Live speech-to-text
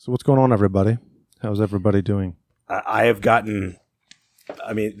So what's going on, everybody? How's everybody doing? I have gotten,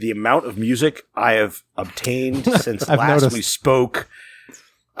 the amount of music I have obtained since last we spoke.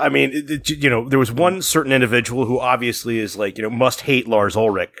 I mean, there was one certain individual who obviously is like, must hate Lars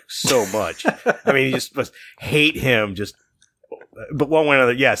Ulrich so much. I mean, he just must hate him but one way or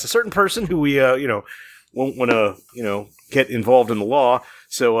another. Yes, a certain person who we, won't want to, get involved in the law.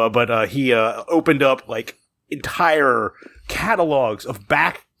 So, but he opened up like entire catalogs of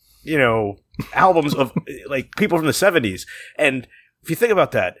back, albums of like people from the 70s. And if you think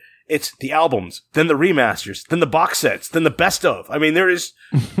about that, it's the albums, then the remasters, then the box sets, then the best of. I mean, there is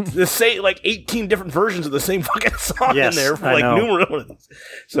the same like 18 different versions of the same fucking song in there for like numerous.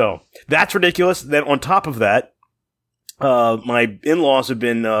 So that's ridiculous. Then on top of that, my in-laws have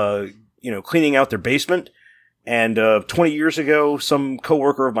been, cleaning out their basement. And 20 years ago, some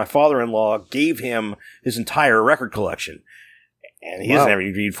coworker of my father-in-law gave him his entire record collection. And he doesn't have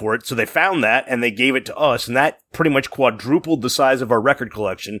any need for it. So they found that, and they gave it to us. And that pretty much quadrupled the size of our record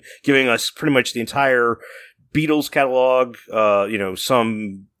collection, giving us pretty much the entire Beatles catalog,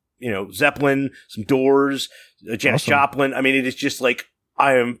 some, Zeppelin, some Doors, Janis Joplin. I mean, it is just like,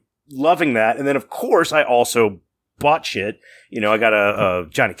 I am loving that. And then, of course, I also bought shit. I got a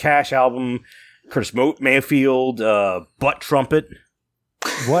Johnny Cash album, Curtis Mayfield, Butt Trumpet.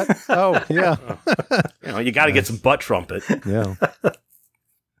 What? Oh, yeah. You got to get some Butt Trumpet. Yeah.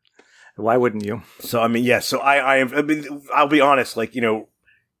 Why wouldn't you? So, so I'll be honest,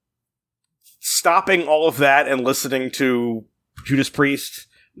 stopping all of that and listening to Judas Priest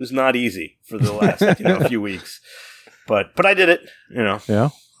was not easy for the last, few weeks. But I did it, Yeah.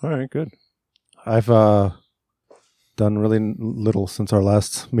 All right, good. I've done really little since our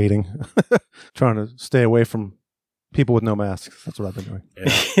last meeting, trying to stay away from people with no masks. That's what I've been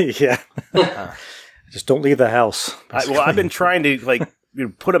doing. Yeah. Just don't leave the house. I've been trying to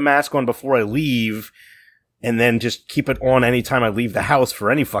put a mask on before I leave, and then just keep it on anytime I leave the house for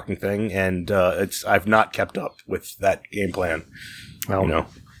any fucking thing. And I've not kept up with that game plan. Well,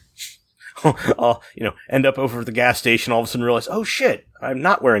 I'll end up over at the gas station, all of a sudden realize, oh shit, I'm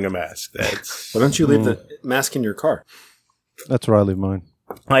not wearing a mask. Why don't you leave the mask in your car? That's where I leave mine.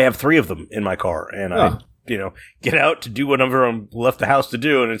 I have 3 of them in my car, and I get out to do whatever I'm left the house to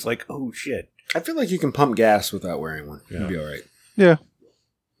do, and it's like, oh shit. I feel like you can pump gas without wearing one. Yeah. You'll be all right. Yeah.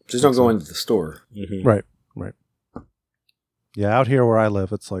 Just don't go into the store. Mm-hmm. Right. Yeah, out here where I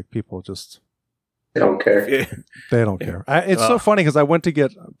live, it's like people just... They don't care. They don't care. It's so funny because I went to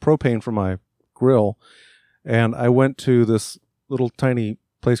get propane for my grill, and I went to this little tiny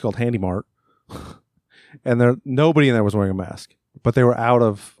place called Handy Mart, and nobody in there was wearing a mask, but they were out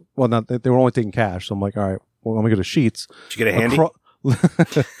of... Well, they were only taking cash, so I'm like, all right, well, I'm going to go to Sheetz. Did you get a Handy?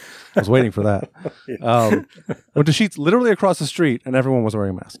 I was waiting for that. Went to Sheetz literally across the street, and everyone was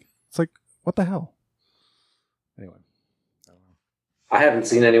wearing a mask. It's like, what the hell? Anyway. I haven't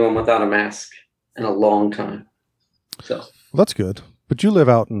seen anyone without a mask in a long time. So. Well, that's good. But you live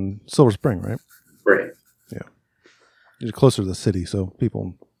out in Silver Spring, right? Right. Yeah. You're closer to the city, so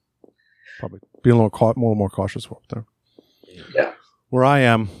people probably be a little more cautious up there. Yeah. Where I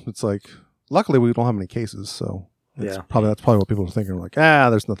am, it's like, luckily we don't have any cases, so that's probably what people are thinking. Like,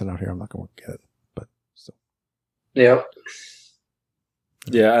 there's nothing out here. I'm not going to get it. But still. Yep.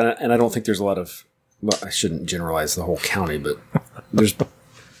 Yeah, and I don't think there's a lot of... Well, I shouldn't generalize the whole county, but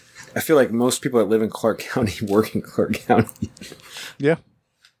I feel like most people that live in Clark County work in Clark County. Yeah.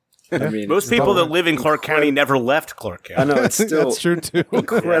 I mean, most people that live in Clark County never left Clark County. I know, it's still that's true too.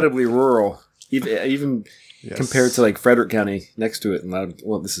 Incredibly rural. Even compared to like Frederick County next to it. And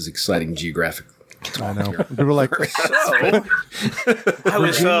this is exciting geographic. I know. People were like, I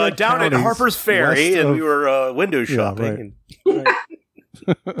was down at Harper's Ferry and we were window shopping. Right.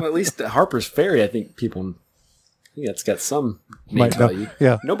 Well, at least at Harper's Ferry, I think people... it's got some name value.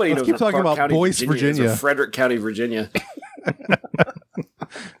 Yeah. Nobody knows. Keep talking about County, Boyce, Virginia. Frederick County, Virginia.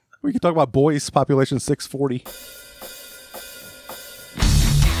 We can talk about Boyce, population 640.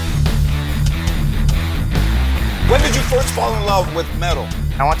 When did you first fall in love with metal?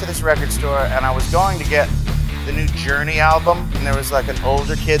 I went to this record store and I was going to get the new Journey album, and there was like an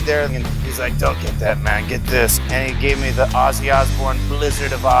older kid there, and he's like, "Don't get that, man, get this." And he gave me the Ozzy Osbourne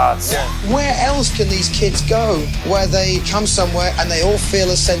Blizzard of Oz. Yeah. Where else can these kids go where they come somewhere and they all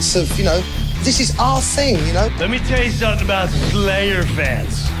feel a sense of, this is our thing, Let me tell you something about Slayer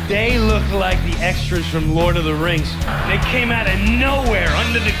fans. They look like the extras from Lord of the Rings. They came out of nowhere,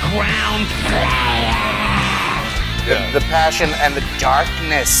 under the ground. The passion and the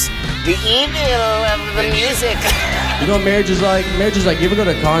darkness. The evil of the music. Marriage is like, you ever go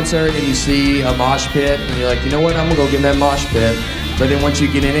to a concert and you see a mosh pit and you're like, you know what, I'm gonna go get in that mosh pit. But then once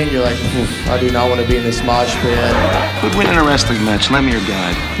you get in it, you're like, I do not want to be in this mosh pit. Who'd win in a wrestling match, Lemmy or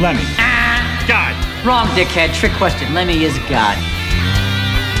God? Lemmy. God. Wrong, dickhead. Trick question. Lemmy is God.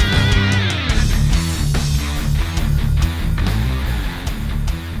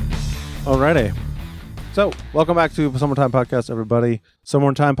 Alrighty. So, welcome back to Summertime Podcast, everybody.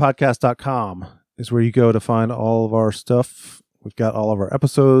 SummertimePodcast.com is where you go to find all of our stuff. We've got all of our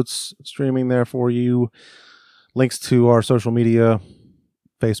episodes streaming there for you. Links to our social media,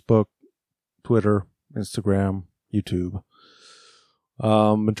 Facebook, Twitter, Instagram, YouTube.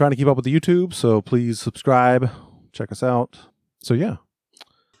 Been trying to keep up with the YouTube, so please subscribe. Check us out. So, yeah.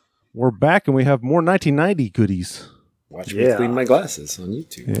 We're back, and we have more 1990 goodies. Watch me clean my glasses on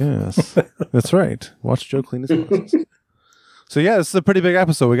YouTube. Yes, that's right. Watch Joe clean his glasses. So yeah, this is a pretty big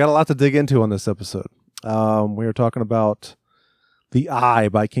episode. We got a lot to dig into on this episode. We are talking about The Eye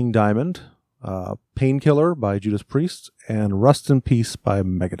by King Diamond, Painkiller by Judas Priest, and Rust in Peace by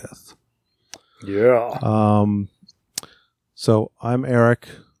Megadeth. Yeah. So I'm Eric.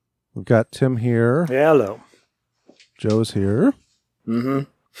 We've got Tim here. Yeah, hello. Joe's here.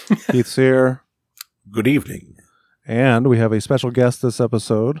 Mm-hmm. Keith's here. Good evening. And we have a special guest this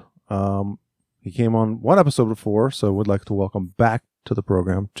episode. He came on one episode before, so would like to welcome back to the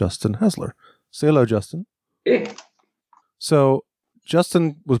program, Justin Hesler. Say hello, Justin. Hey. So,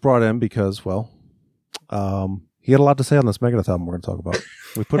 Justin was brought in because, well, he had a lot to say on this Megadeth album we're going to talk about.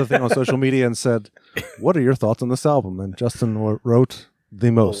 We put a thing on social media and said, what are your thoughts on this album? And Justin wrote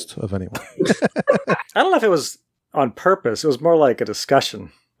the most of anyone. I don't know if it was on purpose. It was more like a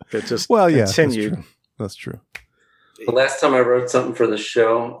discussion that just continued. That's true. The last time I wrote something for the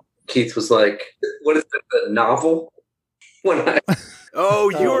show, Keith was like, what is it, the novel? You were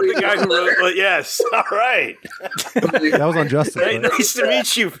the guy who wrote yes. All right. That was on Justin. Right? Nice to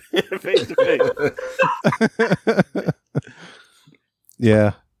meet you face to face.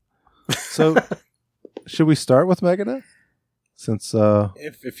 Yeah. So, should we start with Megadeth? Since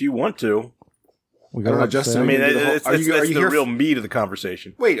if you want to. We got Justin. I mean, that's the real meat of the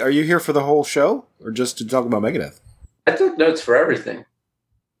conversation. Wait, are you here for the whole show or just to talk about Megadeth? I took notes for everything.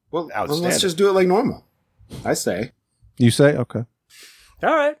 Well, let's just do it like normal. I say. You say? Okay.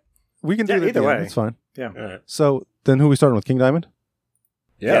 All right. We can do it either way. It's fine. Yeah. Right. So, then who are we starting with? King Diamond?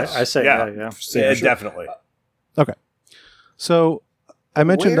 Yes. I say yeah. Yeah, definitely. Okay. So, I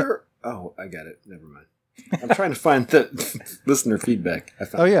mentioned... Oh, I got it. Never mind. I'm trying to find the listener feedback.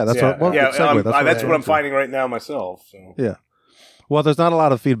 That's what I'm finding right now myself. So. Yeah. Well, there's not a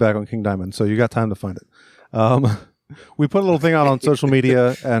lot of feedback on King Diamond, so you got time to find it. We put a little thing out on social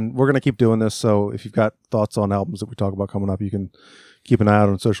media, and we're going to keep doing this. So if you've got thoughts on albums that we talk about coming up, you can keep an eye out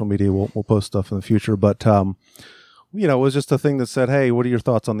on social media. We'll post stuff in the future. But, it was just a thing that said, hey, what are your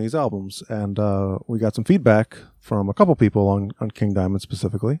thoughts on these albums? And we got some feedback from a couple people on King Diamond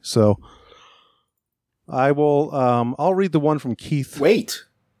specifically. So I will, I'll read the one from Keith. Wait,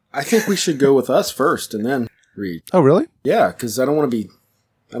 I think we should go with us first and then read. Oh, really? Yeah, because I don't want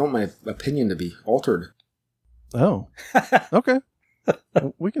my opinion to be altered. Oh, okay.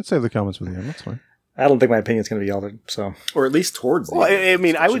 We can save the comments for the end. That's fine. I don't think my opinion's going to be altered, so. Or at least towards the end. I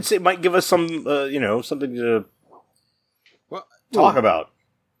mean, I would say it might give us some, something to talk about.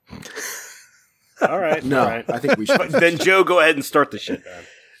 All right. No, all right. I think we should. Then, Joe, go ahead and start the shit,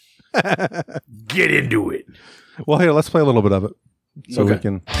 man. Get into it. Well, here, let's play a little bit of it. So we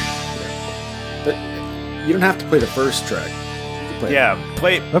can. But you don't have to play the first track.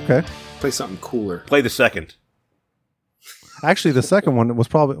 Play. Okay. Play something cooler. Play the second. Actually, the second one was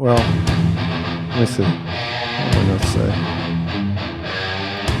probably, well, let me see. What am I going to say?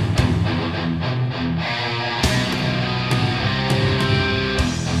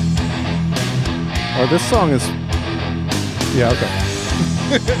 Oh, this song is, yeah, okay.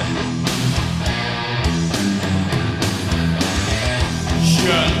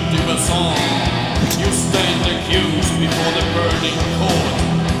 Jean Dumasson, you stand accused before the burning court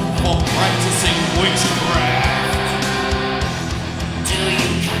for practicing witchcraft. Do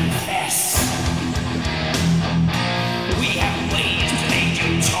you confess? We have ways to make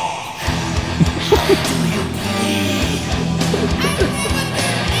you talk. How do you plead? I've never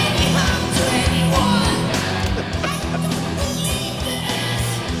done any harm to anyone.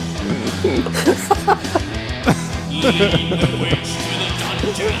 Lead the witch to the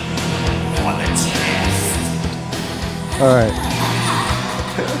dungeon for the test. All right.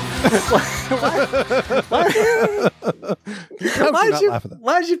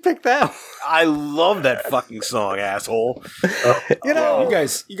 Why'd you pick that? I love that fucking song, asshole. You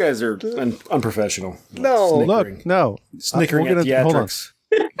guys are unprofessional. No, look, no. Snickering at theatrics. Hold on.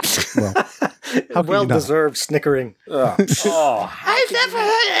 Well, how can you not? Deserved snickering. Oh, I've never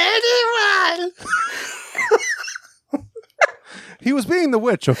heard anyone. He was being the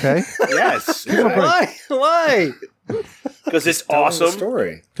witch, okay? yes. Why? Because it's awesome.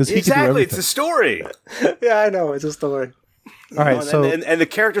 Story. Because exactly, it's a story. Yeah, I know. It's a story. All right, so and the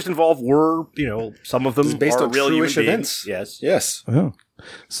characters involved were, some of them It's based are on real human true-ish beings. events. Yes. oh.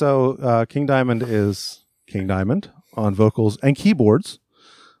 So King Diamond is King Diamond on vocals and keyboards.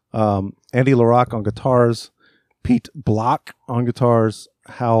 Andy LaRocque on guitars, Pete Block on guitars,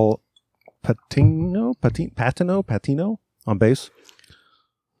 Hal Patino on bass,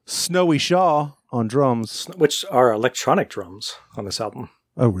 Snowy Shaw on drums, which are electronic drums on this album.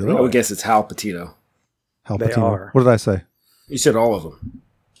 Oh, really? I would guess it's Hal Patino. Hal They Patino. are. What did I say? You said all of them.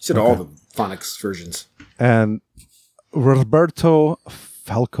 You said all the phonics versions. And Roberto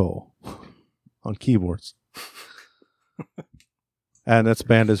Falco on keyboards. And its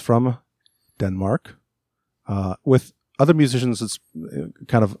band is from Denmark. With other musicians, it's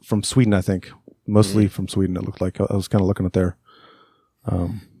kind of from Sweden, I think. Mostly from Sweden, it looked like. I was kind of looking at their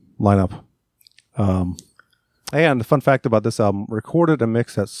lineup. And fun fact about this album, recorded and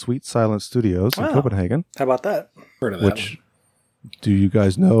mixed at Sweet Silence Studios in Copenhagen. How about that? Heard of that one. Do you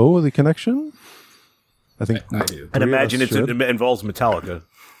guys know the connection? I think I do. I'd imagine it involves Metallica.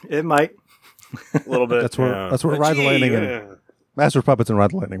 It might. A little bit. That's where Ride the Lightning and Master of Puppets and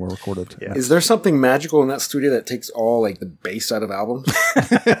Ride the Lightning were recorded. Yeah. Is there something magical in that studio that takes all the bass out of albums?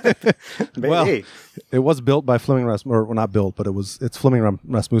 Well, it was built by Fleming Rasmussen, or not built, but it's Fleming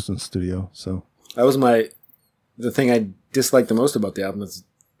Rasmussen's studio. So that was the thing I disliked the most about the album.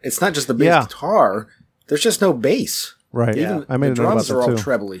 It's not just the bass guitar. There's just no bass. Right. Even I made the a note about drums that are all too.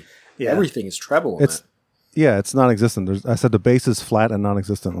 trebly. Yeah. Everything is treble on that. Yeah, it's non-existent. I said the bass is flat and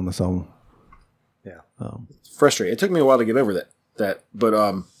non-existent on this album. Yeah. It's frustrating. It took me a while to get over that. But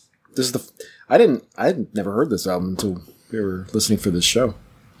this is I had never heard this album until we were listening for this show.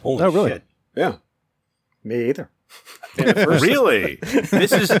 Holy really? shit. Yeah. Me either. Really?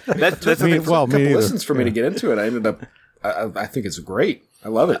 This is that's the thing. Well, me either. Listens for me to get into it. I ended up. I think it's great. I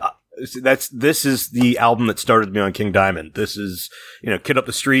love it. This is the album that started me on King Diamond. This is Kid Up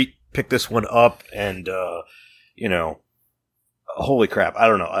the Street picked this one up, and holy crap! I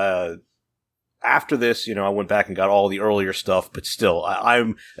don't know. After this, I went back and got all the earlier stuff, but still,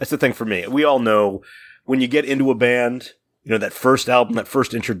 that's the thing for me. We all know when you get into a band, that first album, that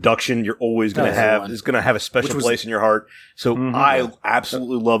first introduction, you're always going to have a special place in your heart. So I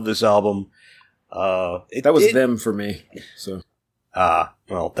absolutely love this album. That was them for me. So,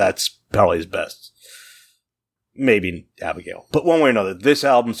 well, that's probably his best. Maybe Abigail, but one way or another, this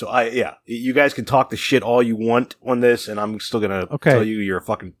album. So you guys can talk the shit all you want on this, and I'm still gonna tell you you're a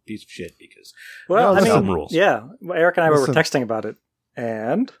fucking piece of shit because album rules. Yeah, Eric and I were texting about it,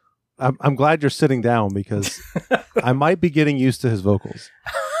 and I'm glad you're sitting down because I might be getting used to his vocals.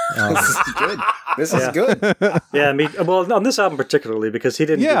 This is good. This is good. Yeah, well, on this album particularly because he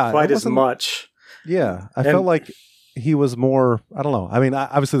didn't do quite as much. Yeah, I felt like he was more. I don't know. I mean,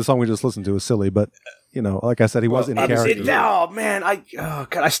 obviously the song we just listened to is silly, but. Like I said, he was in character. Oh man,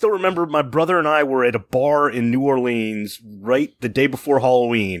 I still remember my brother and I were at a bar in New Orleans right the day before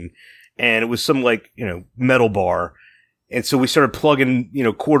Halloween, and it was some metal bar, and so we started plugging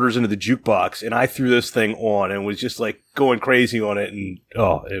quarters into the jukebox, and I threw this thing on and was just going crazy on it, and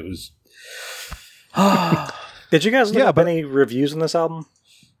it was. Did you guys look up any reviews on this album?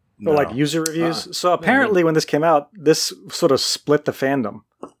 No. Or user reviews? So apparently, when this came out, this sort of split the fandom.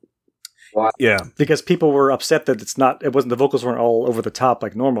 Yeah, because people were upset that it wasn't the vocals weren't all over the top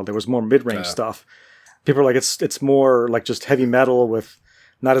like normal. There was more mid-range stuff. People were like, it's more like just heavy metal with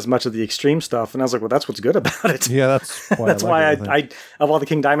not as much of the extreme stuff. And I was like, well, that's what's good about it. Yeah, that's why that's why I of all the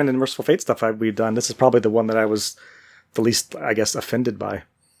King Diamond and Merciful Fate stuff we've done, this is probably the one that I was the least, I guess, offended by.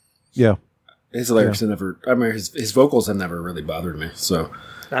 Yeah, his lyrics have never. I mean, his vocals have never really bothered me. So,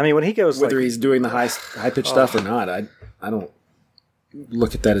 I mean, when he goes, whether he's doing the high pitched stuff or not, I don't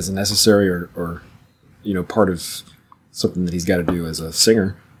look at that as necessary or part of something that he's got to do as a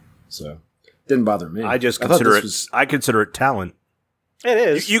singer. So it didn't bother me. I consider it talent. It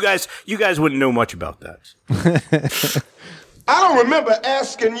is. You guys wouldn't know much about that. I don't remember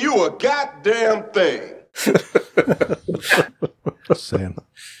asking you a goddamn thing. Sam.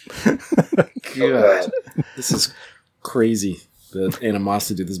 God, this is crazy. The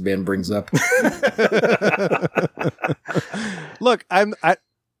animosity this band brings up. Look, I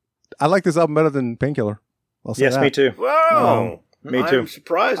like this album better than Painkiller. Yes, me too. Wow, me too. I'm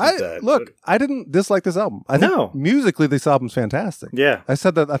surprised at that. Look, I didn't dislike this album. I think musically this album's fantastic. Yeah, I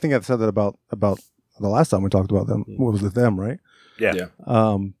said that. I think I said that about the last time we talked about them. What was it, them, right?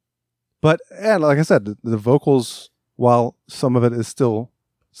 Yeah. But and like I said, the vocals, while some of it is still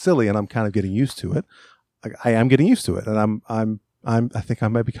silly, and I'm kind of getting used to it, I am getting used to it, and I think I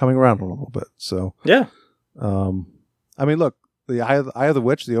might be coming around a little bit. So yeah. I mean, look, the Eye of the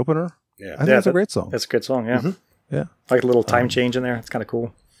Witch, the opener. Yeah, I think that's a great song. It's a good song. Yeah. Mm-hmm. Yeah. Like a little time change in there. It's kind of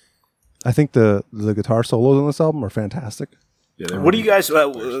cool. I think the guitar solos on this album are fantastic. Yeah, what do you guys,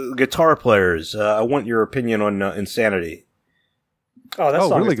 guitar players? I want your opinion on Insanity. Oh, that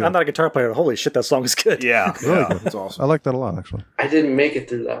song really is, good. I'm not a guitar player. Holy shit, that song is good. Yeah, Really good. That's awesome. I like that a lot, actually. I didn't make it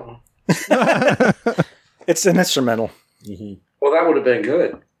through that one. It's an instrumental. Well, that would have been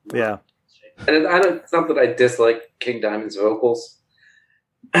good. Yeah. And it's not that I dislike King Diamond's vocals.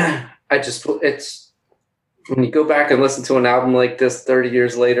 It's when you go back and listen to an album like this 30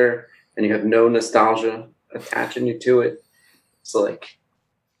 years later and you have no nostalgia attaching you to it. It's like,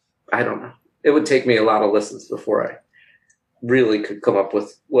 I don't know. It would take me a lot of listens before I really could come up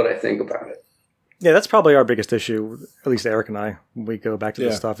with what I think about it. Yeah, that's probably our biggest issue, at least Eric and I, when we go back to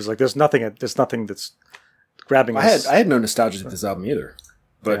this stuff. Is like there's nothing that's grabbing us. I had no nostalgia to this album either.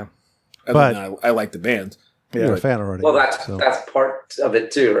 But, other than I like the band. Yeah, you're a fan already. Well, that's part of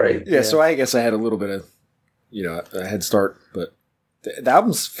it too, right? Yeah, so I guess I had a little bit of, a head start, but the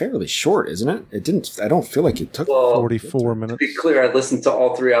album's fairly short, isn't it? I don't feel like it took 44 minutes. To be clear, I listened to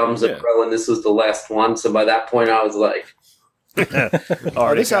all 3 albums of Crow, and this was the last one. So by that point, I was like,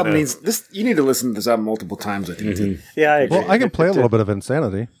 this album needs this. You need to listen to this album multiple times, I think. Too. Yeah, I agree. Well, I can play a little bit of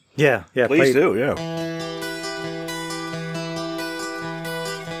Insanity. Yeah, Please do, yeah.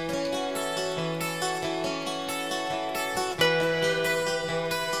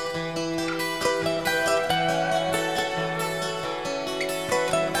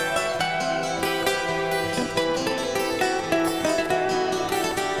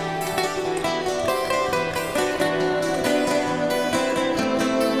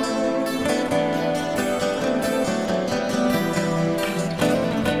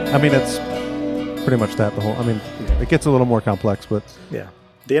 I mean, it's pretty much that. It gets a little more complex, but yeah,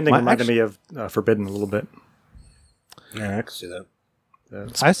 the ending reminded me of Forbidden a little bit. Yeah, I can see that.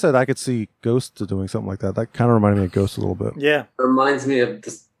 I said I could see Ghost doing something like that. That kind of reminded me of Ghost a little bit. Yeah, it reminds me of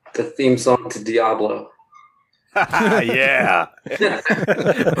the theme song to Diablo. Yeah.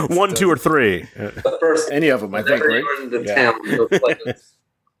 1, 2, or 3. The first, any of them, I think, right? In the town, you'll play it.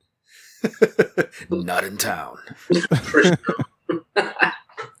 Not in town. For sure.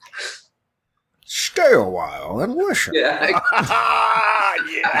 Stay a while and worship. Yeah.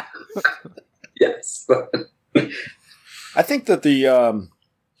 Yeah. Yes. I think that the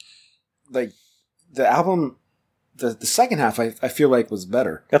album, the second half, I feel like was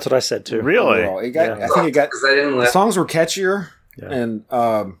better. That's what I said too. Really? Overall. I think it got. The songs were catchier, and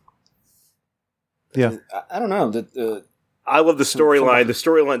yeah. I don't know. I love the storyline. The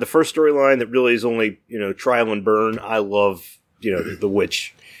first storyline that really is only trial and burn. I love the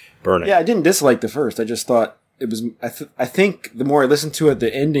witch burning. Yeah, I didn't dislike the first. I just thought it was. I think the more I listened to it,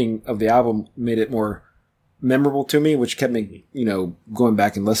 the ending of the album made it more memorable to me, which kept me going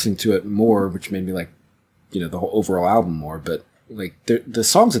back and listening to it more, which made me like the whole overall album more. But like the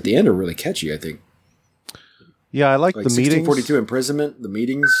songs at the end are really catchy, I think. Yeah, I like the meetings. 1642 Imprisonment, the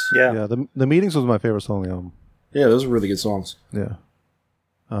meetings. Yeah. The meetings was my favorite song on the album. Yeah, those are really good songs. Yeah.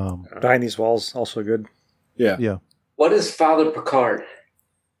 Behind These Walls, also good. Yeah. Yeah. What is Father Picard?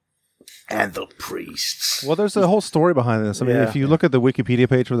 And the priests. Well, there's a whole story behind this. I mean, if you look at the Wikipedia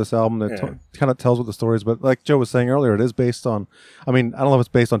page for this album, it kind of tells what the story is. But like Joe was saying earlier, it is based on. I mean, I don't know if it's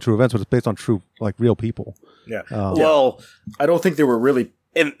based on true events, but it's based on true, like, real people. Yeah. Well, I don't think they were really.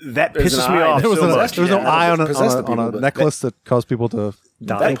 And that pisses me off. There was no eye on a necklace that caused people to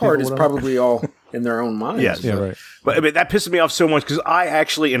die. That part is probably all in their own minds. Yes. Yeah, right. But I mean, that pisses me off so much because I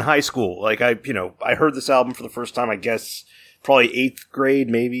actually, in high school, like I heard this album for the first time, I guess, probably 8th grade,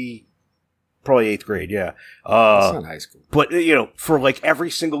 maybe. Probably 8th grade, yeah. That's not high school. But, for like every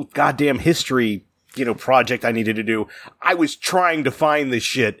single goddamn history, project I needed to do, I was trying to find this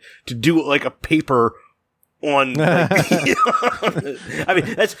shit to do like a paper on. Like, I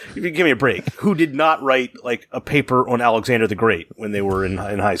mean, give me a break. Who did not write like a paper on Alexander the Great when they were in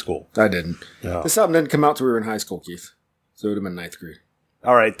high school? I didn't. No. This album didn't come out till we were in high school, Keith. So it would have been 9th grade.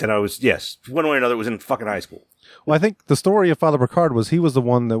 All right, then I was, yes. One way or another, it was in fucking high school. Well, I think the story of Father Picard was he was the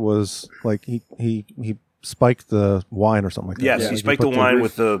one that was like he spiked the wine or something like that. Yes, he spiked the wine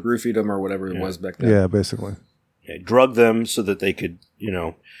with the roofied them or whatever it was back then. Yeah, basically. Yeah, drugged them so that they could,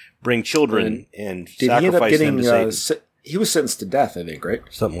 bring children and sacrifice them to Satan. He was sentenced to death, I think, right?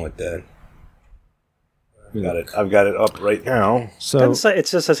 Something like that. I've got it up right now. So it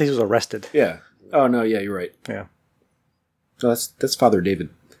just says he was arrested. Yeah. Oh no, yeah, you're right. Yeah. No, that's Father David.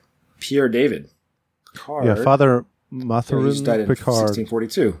 Pierre David Picard. Yeah, Father Mathurin He died in Picard.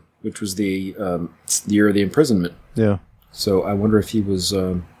 1642, which was the year of the imprisonment. Yeah. So I wonder if he was.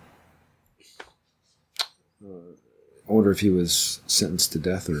 I wonder if he was sentenced to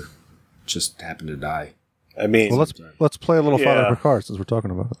death or just happened to die. I mean, well, let's play a little Father Picard since we're talking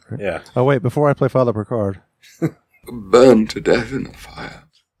about it. Right? Yeah. Oh wait, before I play Father Picard, Burned to death in the fire.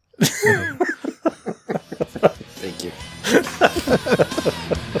 Thank you.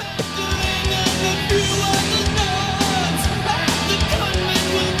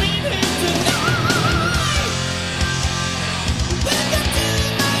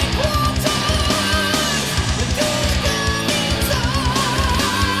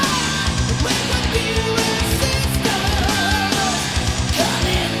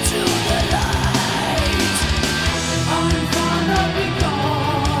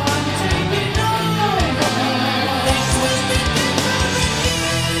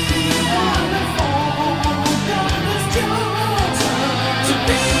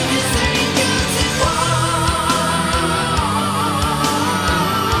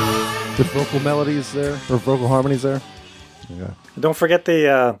 the vocal melodies there or vocal harmonies there. Okay. Don't forget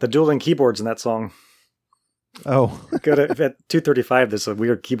the dueling keyboards in that song. Oh, Go to, at 2:35. There's a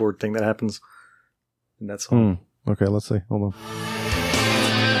weird keyboard thing that happens in that song. Okay, let's see. Hold on.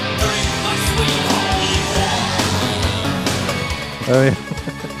 Oh yeah.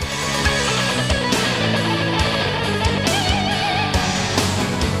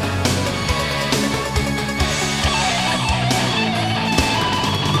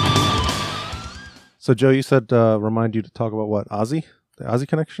 So, Joe, you said remind you to talk about what? Ozzy? The Ozzy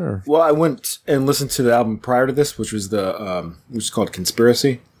connection? Or? Well, I went and listened to the album prior to this, which was which is called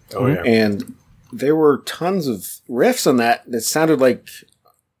Conspiracy. Oh, yeah. And there were tons of riffs on that sounded like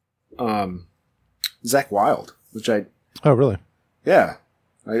Zakk Wylde, which I... Oh, really? Yeah.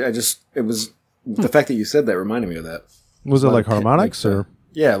 I just... It was... The fact that you said that reminded me of that. Was it like harmonics or?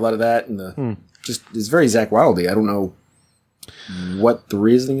 Yeah, a lot of that and the... Just, it's very Zakk Wylde-y. I don't know what the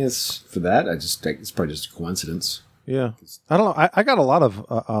reasoning is for that. It's probably just a coincidence. Yeah. I don't know. I got a lot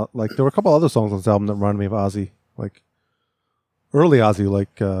of, like, there were a couple other songs on this album that reminded me of Ozzy. Like, early Ozzy,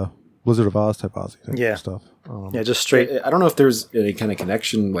 like Wizard of Oz type Ozzy type stuff. Yeah, just straight. I don't know if there's any kind of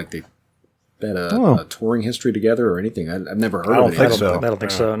connection, like they had a touring history together or anything. I've never heard of it. I don't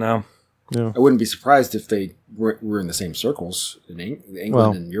think so, no. Yeah. I wouldn't be surprised if they were in the same circles in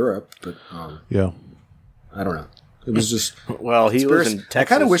England and Europe, but yeah, I don't know. It was just he lives in Texas. I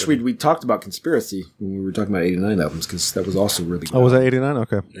kind of wish we talked about Conspiracy when we were talking about 89 albums because that was also really good. Oh, was that 89?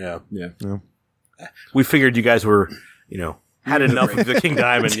 Okay. Yeah. Yeah. We figured you guys were, had enough of the King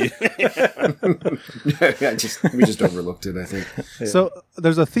Diamond. We just overlooked it, I think. Yeah. So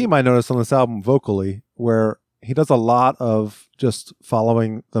there's a theme I noticed on this album vocally where he does a lot of just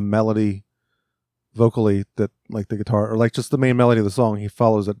following the melody vocally that like the guitar or like just the main melody of the song. He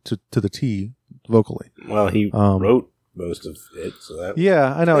follows it to the T vocally. Well, he wrote most of it. So that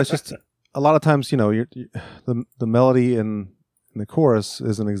yeah, I know. It's just a lot of times, the melody in the chorus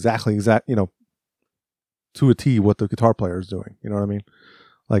isn't exact, to a T what the guitar player is doing. You know what I mean?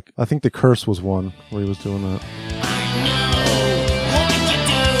 Like, I think The Curse was one where he was doing that.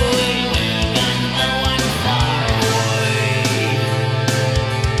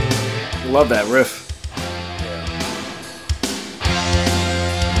 Love that riff.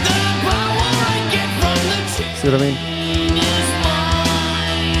 See what I mean?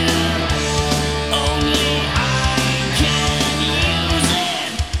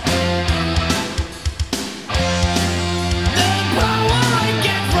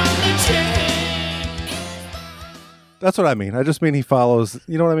 That's what I mean. I just mean he follows.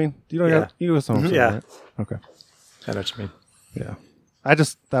 You know what I mean? You know what I mean? Yeah. Right? Okay. I know what you mean. Yeah. That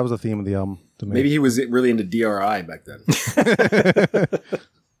was the theme of the album to me. Maybe he was really into DRI back then.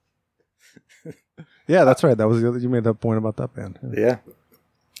 Yeah, that's right. That was you made that point about that band. Yeah.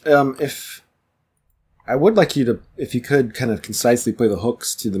 If I would like you to, if you could, kind of concisely play the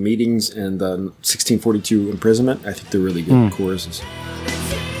hooks to the meetings and the 1642 imprisonment. I think they're really good choruses.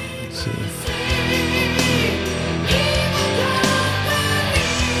 Let's see.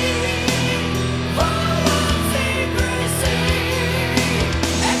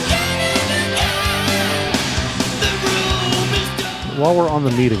 While we're on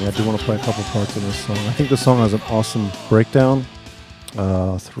the meeting, I do want to play a couple parts of this song. I think this song has an awesome breakdown.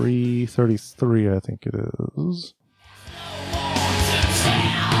 3:33, I think it is.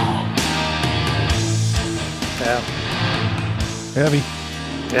 Yeah. Heavy.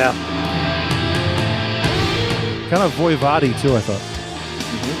 Yeah. Kind of Voivodi too, I thought.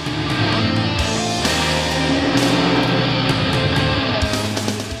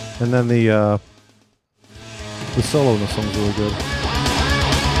 And then the solo in the song's really good.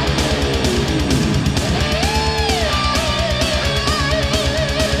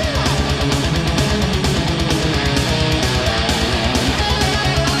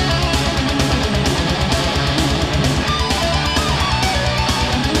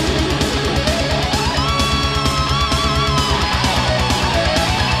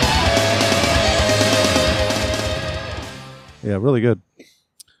 Yeah, really good.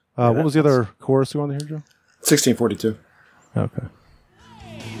 What was the other chorus you wanted to hear, Joe? 1642. Okay.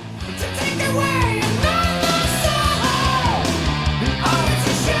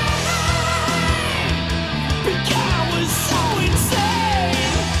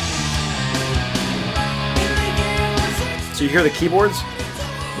 So you hear the keyboards?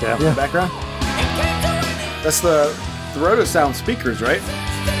 Yeah. In the background? That's the Roto Sound speakers, right?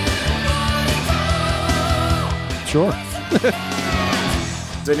 Sure.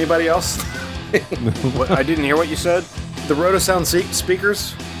 Is anybody else? What, I didn't hear what you said. The Roto Sound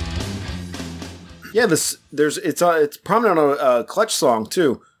speakers. Yeah, it's prominent on a Clutch song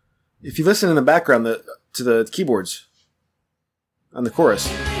too. If you listen in the background to the keyboards on the chorus.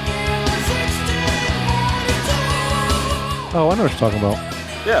 Oh, I know what you're talking about.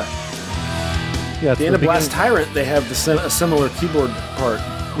 Yeah. Yeah. At the end of Blast Tyrant, they have a similar keyboard part.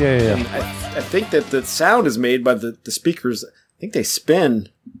 Yeah. And I think that the sound is made by the speakers. I think they spin.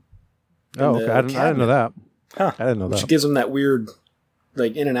 Oh, okay. I didn't know that. Huh. I didn't know that. Which gives them that weird,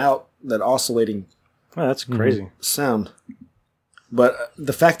 like in and out, that oscillating. Oh, that's crazy sound. But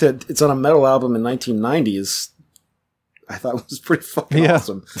the fact that it's on a metal album in 1990 I thought was pretty fucking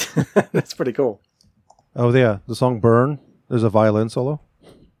awesome. That's pretty cool. Oh yeah, the song "Burn." There's a violin solo.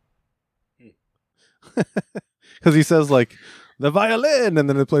 Because he says like the violin, and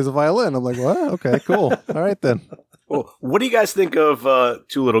then it plays a violin. I'm like, what? Okay, cool. All right then. Well, what do you guys think of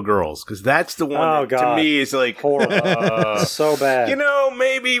Two Little Girls? Because that's the one that, to me, is like so bad. You know,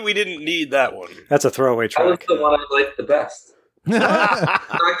 maybe we didn't need that one. That's a throwaway track. That was the one I liked the best. I'm not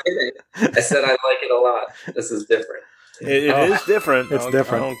kidding. I said I like it a lot. This is different. It is different. It's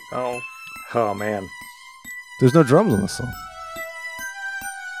different. Oh man, there's no drums on this song.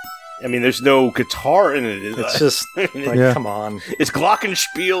 I mean, there's no guitar in it. It's just like, come on. It's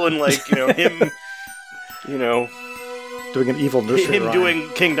glockenspiel and like him, doing an evil nursery him rhyme. doing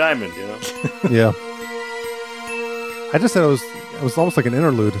King Diamond. Yeah. I just said it was almost like an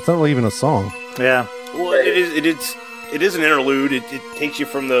interlude. It's not really even a song. Yeah. Well, it is an interlude. It takes you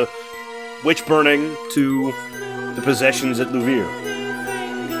from the witch burning to the possessions at Louvier.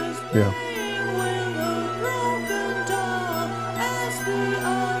 Yeah.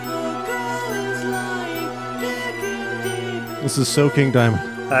 This is so King Diamond.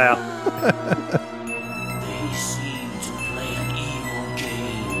 Yeah. They seem to play an evil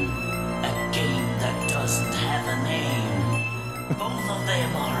game, a game that doesn't have a name. Both of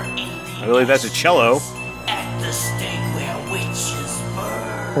them are in the I believe that's a cello. at the stake where witches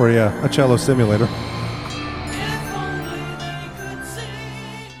burn. Or yeah, a cello simulator.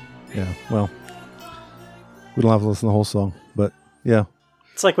 Yeah, well, we don't have to listen to the whole song, but yeah.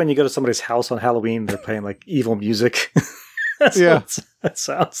 It's like when you go to somebody's house on Halloween, they're playing like evil music. That's what that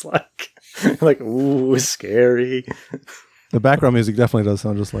sounds like. Like, ooh, scary. The background music definitely does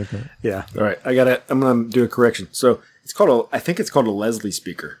sound just like that. Yeah. All right, I'm gonna do a correction. So I think it's called a Leslie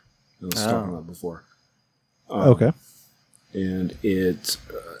speaker. I was talking about before. Okay. And it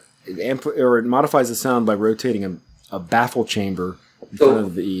modifies the sound by rotating a baffle chamber in front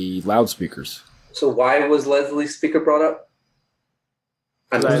of the loudspeakers. So why was Leslie's speaker brought up?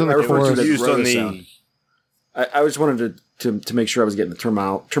 I referred to it as roto sound. I just wanted to make sure I was getting the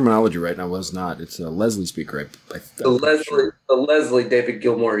terminology right, and I was not. It's a Leslie speaker. The Leslie David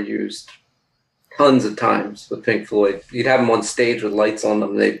Gilmour used tons of times with Pink Floyd. You'd have them on stage with lights on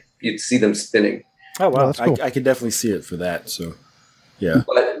them. You'd see them spinning. Oh wow, that's cool. I could definitely see it for that. So yeah,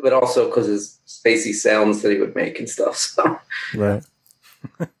 but also because his spacey sounds that he would make and stuff. So right,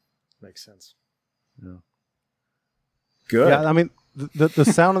 makes sense. Yeah. Good. Yeah, I mean the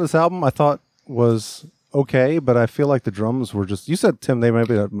sound of this album I thought was okay, but I feel like the drums were just. You said, Tim, they might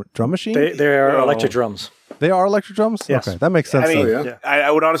be a drum machine. They are electric drums. They are electric drums. Yes. Okay, that makes sense. I mean, though.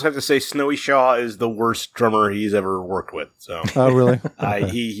 I would honestly have to say Snowy Shaw is the worst drummer he's ever worked with. So, oh really? Okay.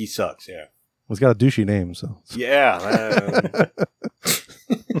 He sucks. Yeah, He's got a douchey name, so. Yeah.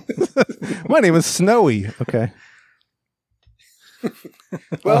 My name is Snowy. Okay.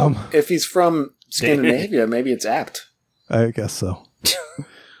 Well, if he's from Scandinavia, maybe it's apt. I guess so.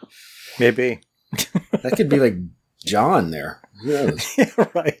 Maybe. That could be like John there. Who knows? Yeah,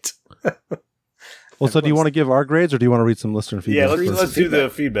 right. Well, so do you want to give our grades, or do you want to read some listener feedback? Yeah, let's do the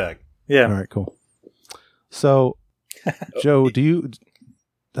feedback. Yeah. All right, cool. So, Joe, I think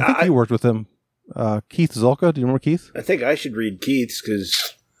you worked with him. Keith Zulka, do you remember Keith? I think I should read Keith's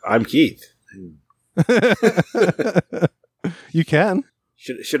because I'm Keith. You can.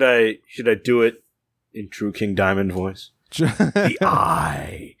 Should I do it in true King Diamond voice? The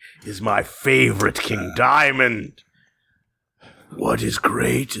eye is my favorite King Diamond. What is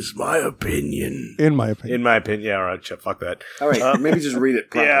great is my opinion. In my opinion. Yeah, all right, fuck that. All right, maybe just read it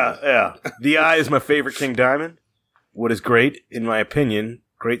properly. Yeah. The eye is my favorite King Diamond. What is great, in my opinion,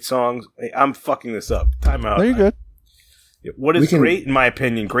 great songs. Hey, I'm fucking this up. Time out. No, you're good. What is great, in my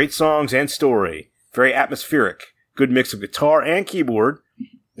opinion, great songs and story. Very atmospheric. Good mix of guitar and keyboard.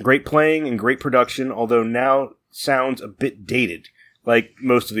 Great playing and great production, although now sounds a bit dated, like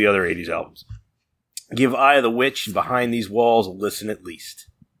most of the other 80s albums. Give Eye of the Witch and Behind These Walls a listen at least.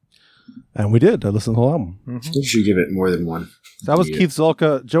 And we did. I listened to the whole album. Mm-hmm. You should give it more than one. That was Keith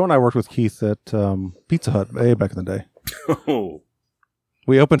Zulka. Joe and I worked with Keith at Pizza Hut back in the day. Oh.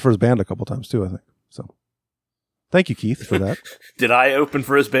 We opened for his band a couple times too, I think. So, thank you, Keith, for that. Did I open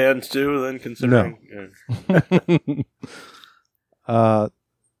for his band too, then, considering? No.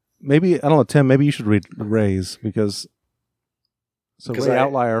 Maybe, I don't know, Tim, maybe you should read Ray's because... So Ray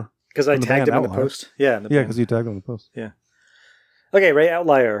Outlier... Because I tagged him in the post. Yeah, because you tagged him in the post. Yeah. Okay, Ray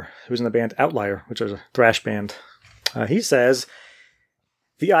Outlier, who's in the band Outlier, which is a thrash band. He says,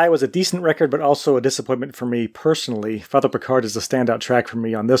 The Eye was a decent record, but also a disappointment for me personally. Father Picard is the standout track for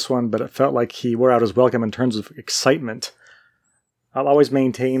me on this one, but it felt like he wore out his welcome in terms of excitement. I'll always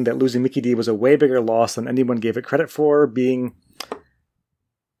maintain that losing Mikkey Dee was a way bigger loss than anyone gave it credit for, being...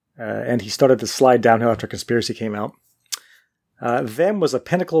 and he started to slide downhill after Conspiracy came out. Them was a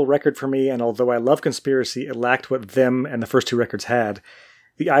pinnacle record for me, and although I love Conspiracy, it lacked what Them and the first two records had.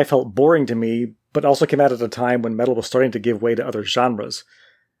 The Eye felt boring to me, but also came out at a time when metal was starting to give way to other genres.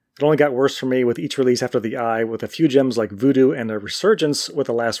 It only got worse for me with each release after The Eye, with a few gems like Voodoo and a resurgence with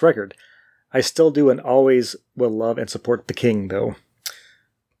the last record. I still do and always will love and support The King, though.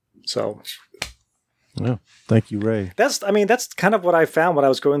 So... Yeah. Thank you, Ray. That's kind of what I found when I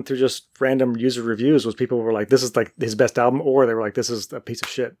was going through just random user reviews was people were like, this is like his best album, or they were like, this is a piece of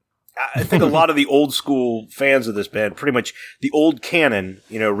shit. I think a lot of the old school fans of this band, pretty much the old canon,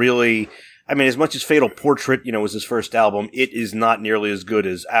 really, I mean, as much as Fatal Portrait, was his first album, it is not nearly as good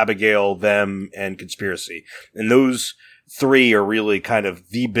as Abigail, Them, and Conspiracy. And those three are really kind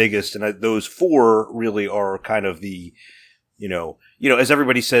of the biggest, and those four really are kind of the, as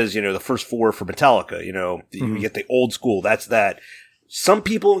everybody says, the first four for Metallica, you get the old school, that's that. Some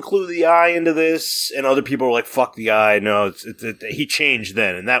people include The Eye into this, and other people are like, fuck The Eye, no, he changed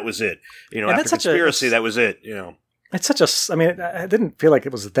then, and that was it. After Conspiracy, that was it, It's such a, I didn't feel like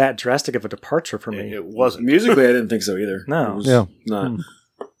it was that drastic of a departure for me. It wasn't. Musically, I didn't think so either. No. It was not.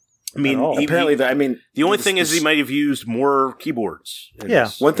 I mean, apparently, the only thing is he might have used more keyboards.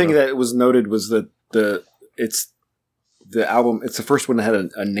 One thing that was noted was that the album. It's the first one that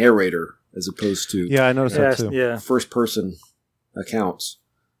had a narrator as opposed to I noticed that too. Yeah, first person accounts.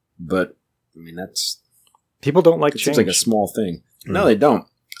 But that's people don't like it change. Seems like a small thing. No, they don't.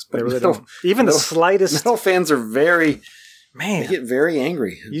 They really don't. Even the slightest metal fans are very they get very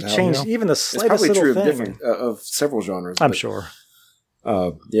angry. You change even the slightest it's probably little true thing. of several genres. I'm sure.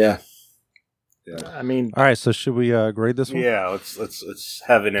 Yeah. I mean, all right. So should we grade this one? Yeah, let's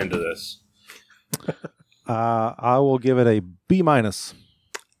have an end to this. I will give it a B-.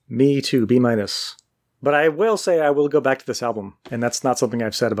 Me too, B-. But I will say I will go back to this album, and that's not something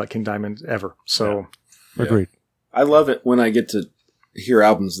I've said about King Diamond ever. So, agreed. I love it when I get to hear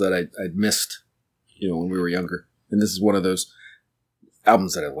albums that I'd missed, when we were younger, and this is one of those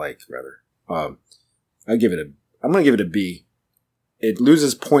albums that I like. Rather, I'm going to give it a B. It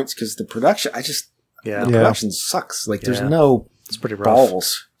loses points because the production. The production sucks. Like there's no it's pretty rough.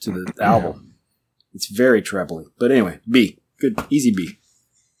 balls to the album. It's very trebly. But anyway, B. Good, easy B.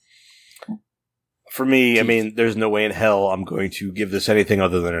 For me, I mean, there's no way in hell I'm going to give this anything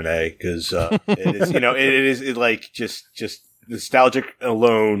other than an A because it is like just nostalgic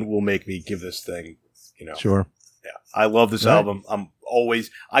alone will make me give this thing. Sure. Yeah, I love this album.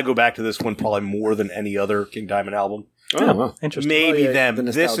 I go back to this one probably more than any other King Diamond album. Oh, wow. Interesting. Maybe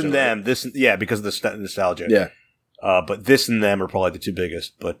this and them, because of the nostalgia. Yeah. But this and them are probably the two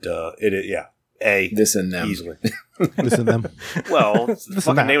biggest. But A. This and them. Easily. This and them. Well, it's the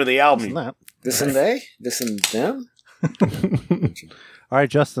fucking name of the album. This and they? This and them? All right,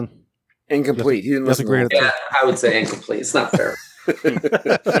 Justin. Incomplete. He didn't listen to Yeah, I would say incomplete. It's not fair.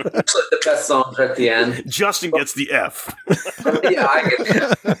 The best songs are at the end. Justin gets the F. Yeah, I get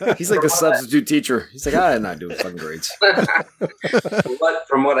that. He's like the substitute teacher. He's like, I'm not doing fucking grades. But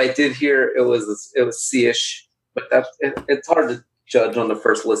from what I did hear, it was C-ish. But it's hard to judge on the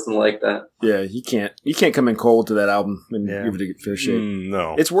first listen like that. Yeah, you can't come in cold to that album and give it a fair shake.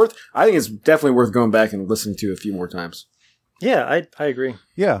 No. I think it's definitely worth going back and listening to a few more times. Yeah, I agree.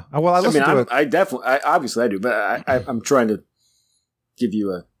 Yeah. Well, I listened to it. Obviously I do, but I'm trying to give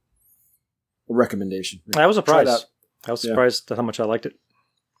you a recommendation. I was surprised. I was surprised at how much I liked it.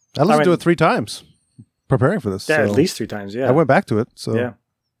 I listened to it 3 times preparing for this. Yeah, so at least 3 times, yeah. I went back to it, so. Yeah.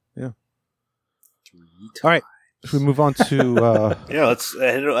 All right. Should we move on to... yeah, let's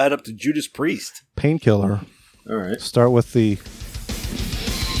head up to Judas Priest. Painkiller. All right. Start with the...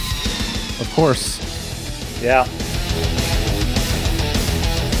 Of course. Yeah.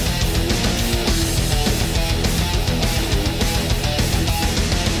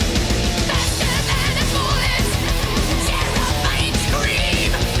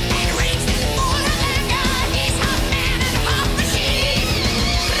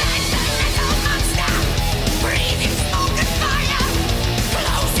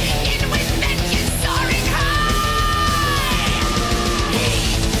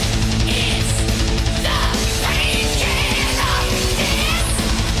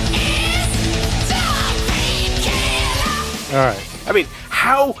 All right. I mean,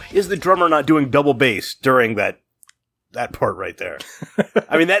 how is the drummer not doing double bass during that part right there?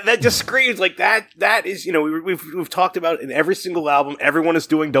 I mean, that just screams like that. That is, we've talked about in every single album. Everyone is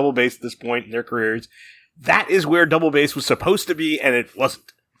doing double bass at this point in their careers. That is where double bass was supposed to be, and it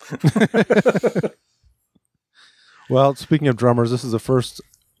wasn't. Well, speaking of drummers, this is the first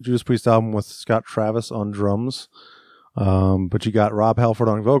Judas Priest album with Scott Travis on drums. But you got Rob Halford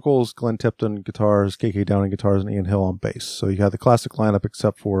on vocals, Glenn Tipton guitars, KK Downing guitars, and Ian Hill on bass. So you got the classic lineup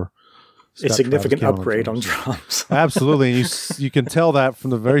except for Scott a significant Travis upgrade on drums. Absolutely. And you can tell that from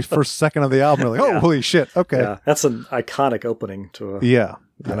the very first second of the album. You're like, oh, holy shit. Okay. Yeah, that's an iconic opening to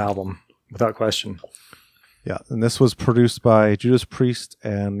an album, without question. Yeah. And this was produced by Judas Priest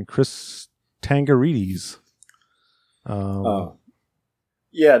and Chris Tangarides.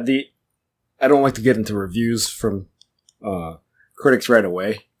 Yeah, I don't like to get into reviews from critics right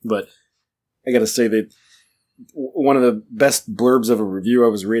away, but I gotta say that one of the best blurbs of a review I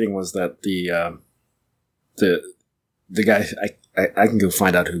was reading was that the guy, I can go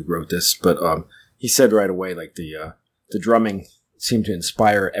find out who wrote this, but he said right away, like, the drumming seemed to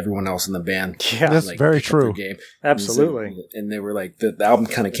inspire everyone else in the band. Yeah, that's very true. Game. Absolutely. And they were like, the album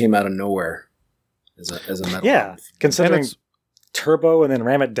kind of came out of nowhere as a metal album. Considering Turbo and then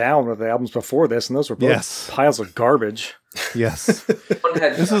Ram It Down were the albums before this, and those were both piles of garbage. Yes. One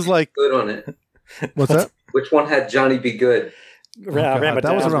had this Johnny is like Good on it. What's that? Which one had Johnny Be Good? Ram It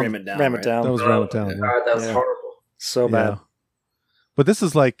Down. Was Ram It Down. Ram It Down. That was Ram It Down. God, that was horrible. So bad. But this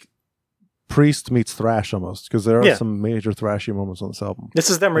is like Priest meets thrash almost, because there are some major thrashy moments on this album. This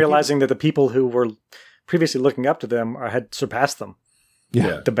is them realizing that the people who were previously looking up to them had surpassed them.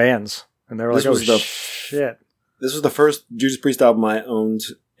 Yeah. The bands. And they were like, shit. This was the first Judas Priest album I owned,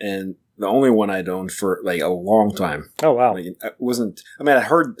 and the only one I'd owned for like a long time. Oh wow! Like, I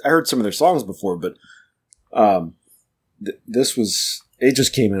heard some of their songs before, but this was. It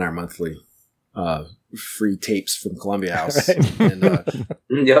just came in our monthly free tapes from Columbia House, and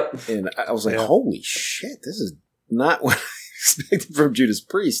yep. And I was like, holy shit, this is not what I expected from Judas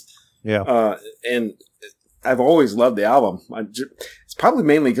Priest. Yeah, and I've always loved the album. It's probably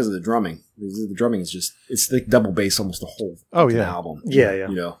mainly because of the drumming. The drumming is it's like double bass almost the whole album. Yeah.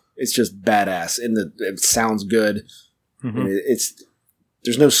 You know, it's just badass, and it sounds good. Mm-hmm. And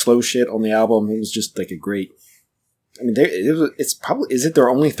there's no slow shit on the album. It was just like a great. I mean, it's probably, is it their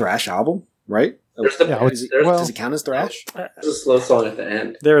only thrash album? Right? Does it count as thrash? There's a slow song at the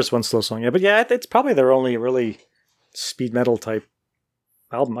end. There is one slow song, yeah, but yeah, it's probably their only really speed metal type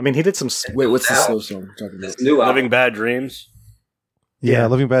album. I mean, he did some. Wait, what's the slow song we're talking about? New Living Bad Dreams. Yeah,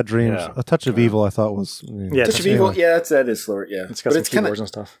 Living Bad Dreams. Yeah. A Touch of Evil, I thought was. Touch of Evil. Yeah, that is slower. Yeah, it's got some keyboards and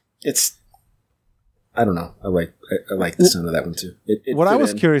stuff. It's. I don't know. I like the sound of that one too. What I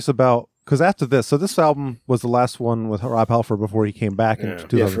was curious about, because after this, so this album was the last one with Rob Halford before he came back in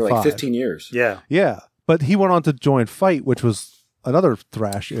 2005. Yeah, for like 15 years. Yeah, but he went on to join Fight, which was another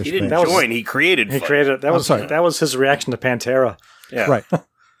thrash-ish. He didn't join. He created. Fight. That was his reaction to Pantera. Yeah, right.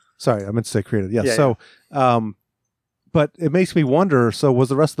 Sorry, I meant to say created. Yeah. So, but it makes me wonder. So, was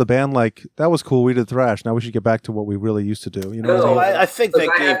the rest of the band like, that was cool? We did thrash. Now we should get back to what we really used to do. You know, no, I think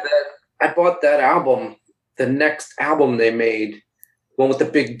I bought that album. The next album they made, one with the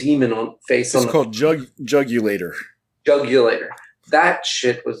big demon face. It's called Jugulator. Jugulator. that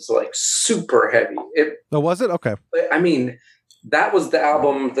shit was like super heavy. Was it? Okay. I mean, that was the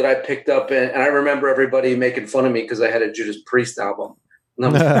album that I picked up, and I remember everybody making fun of me because I had a Judas Priest album. And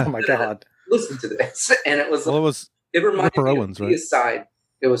I'm like, oh my god! Listen to this, and it was. Well, it reminded me of Deicide.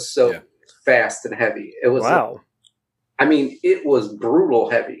 It was so fast and heavy. It was I mean, it was brutal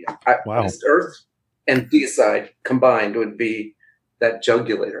heavy. Earth and Deicide combined would be that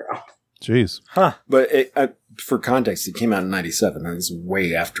Jugulator album. Jeez. Huh. But for context, it came out in 97. That was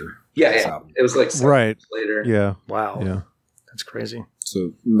way after. Yeah. It was like 7 years later. Yeah. Wow. Yeah. That's crazy.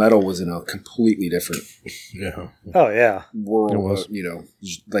 So metal was in a completely different world. It was.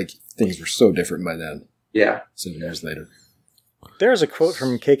 Like things were so different by then. Yeah. 7 years later. There's a quote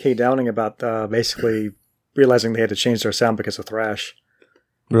from KK Downing about basically realizing they had to change their sound because of thrash.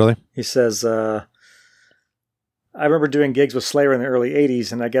 Really? He says, I remember doing gigs with Slayer in the early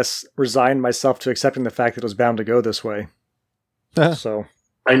 80s, and I guess resigned myself to accepting the fact that it was bound to go this way. So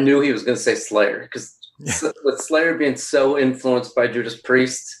I knew he was going to say Slayer, because with Slayer being so influenced by Judas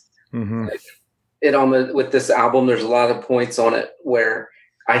Priest, it almost, with this album, there's a lot of points on it where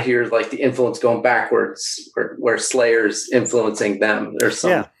I hear like the influence going backwards, where Slayer's influencing them. There's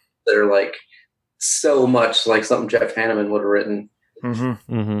some that are like so much like something Jeff Hanneman would have written.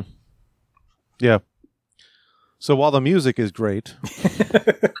 Yeah. So while the music is great,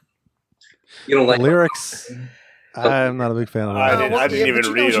 you don't like the lyrics. I'm not a big fan of that. I didn't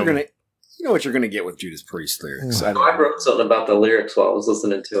even read them. You know what you're going to get with Judas Priest lyrics. I wrote something about the lyrics while I was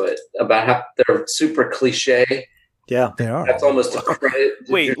listening to it, about how they're super cliche. Yeah, they are. That's almost a credit.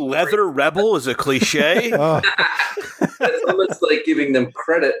 Wait, Leather Rebel is a cliche? It's almost like giving them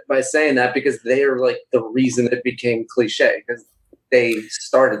credit by saying that, because they are like the reason it became cliche, because they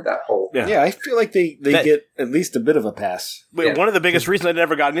started that whole. Yeah, I feel like they get at least a bit of a pass. Wait, one of the biggest reasons I'd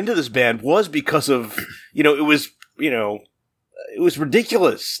never gotten into this band was because of, it was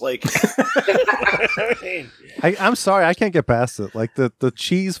ridiculous. Like, I'm sorry, I can't get past it. Like the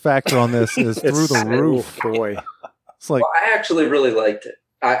cheese factor on this is through the roof. Boy. It's like, I actually really liked it.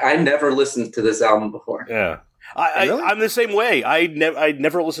 I never listened to this album before. Yeah. I'm the same way. I'd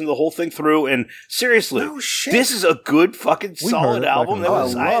never listened to the whole thing through, and seriously, this is a good fucking solid album. I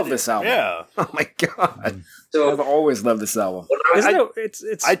love this album. Yeah. Oh my god. So I've always loved this album.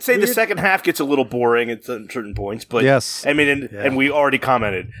 I'd say the second half gets a little boring at certain points, but yes. I mean, and we already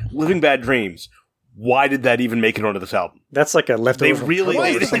commented, Living Bad Dreams. Why did that even make it onto this album? That's like a leftover. They really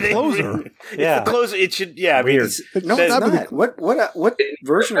it's the closer. It's the closer. It should. Yeah, weird. No, it's not. What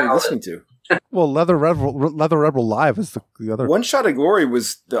version are you listening to? Well, Leather Rebel Live is the other. One Shot of Glory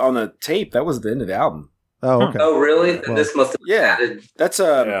was on the tape. That was the end of the album. Oh, okay. Oh, really? Well, this must have been added. That's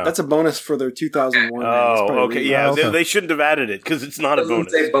a bonus for their 2001. Oh, okay. Yeah, They shouldn't have added it because it's not a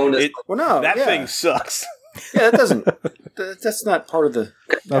bonus. Say bonus. That thing sucks. Yeah, that doesn't. That's not part of the.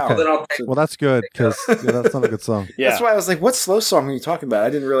 Okay. Well, that's good because that's not a good song. Yeah. That's why I was like, "What slow song are you talking about?" I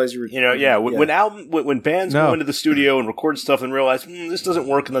didn't realize you were. When bands go into the studio and record stuff and realize this doesn't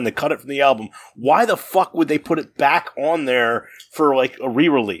work, and then they cut it from the album, why the fuck would they put it back on there for like a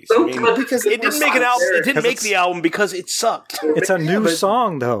re-release? Because it didn't make an album. It didn't make the album because it sucked. It's a new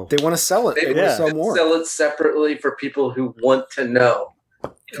song, though. They want to sell it. They want to sell more. Sell it separately for people who want to know.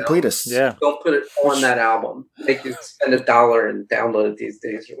 Completists. Yeah. Don't put it on that album. They can spend $1 and download it these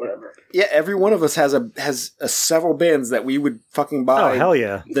days or whatever. Yeah, every one of us has several bands that we would fucking buy. Oh, hell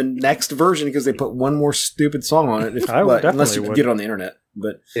yeah. The next version because they put one more stupid song on it. Unless you could get it on the internet.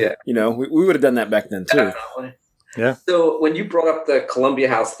 But, we would have done that back then, too. Definitely. Yeah. So when you brought up the Columbia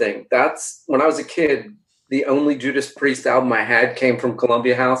House thing, that's when I was a kid, the only Judas Priest album I had came from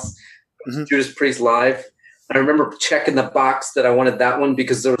Columbia House. Judas Priest Live. I remember checking the box that I wanted that one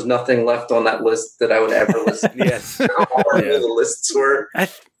because there was nothing left on that list that I would ever listen to. Yes. How horrible the lists were. I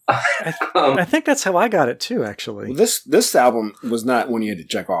think that's how I got it too, actually. Well, this album was not one you had to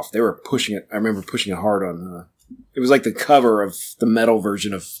check off. They were pushing it. I remember pushing it hard on. It was like the cover of the metal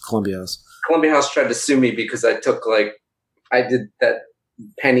version of Columbia House. Columbia House tried to sue me because I did that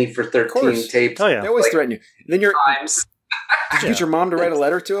penny for 13 tapes. Oh yeah, they always threaten you. And then times. Did you get your mom to write a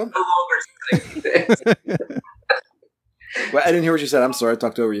letter to him? No longer. Well, I didn't hear what you said. I'm sorry, I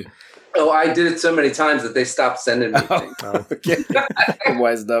talked over you. Oh, I did it so many times that they stopped sending me things. Okay. I'm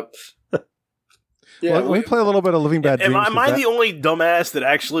wised up. Yeah, well, we play a little bit of Living Bad Dreams. Am I the only dumbass that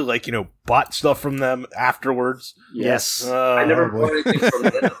actually bought stuff from them afterwards? Yes. I never bought anything from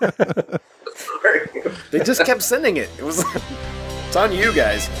them. Sorry. They just kept sending it. It's on you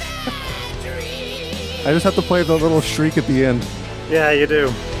guys. I just have to play the little shriek at the end. Yeah, you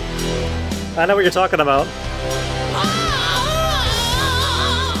do. I know what you're talking about.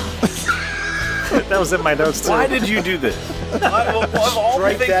 That was in my notes too. Why did you do this? Of all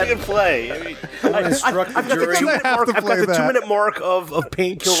the things you can play, I mean, I've got the 2-minute mark of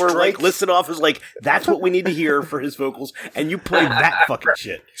Painkiller like listed off as like that's what we need to hear for his vocals, and you played that fucking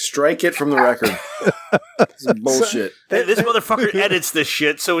shit. Strike it from the record. It's bullshit. This motherfucker edits this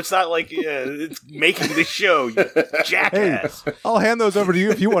shit, so it's not like it's making the show. You jackass. Hey, I'll hand those over to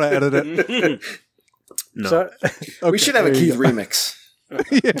you if you want to edit it. No. So, we should have a Keith remix.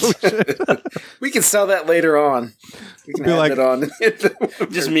 Yeah, we should. We can sell that later on. We can have it on.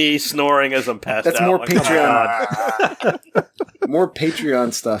 Just me snoring as I'm passed out. That's more like, Patreon. More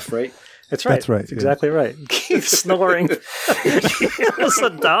Patreon stuff, right? That's right. That's right. That's exactly right. Keith snoring. Give us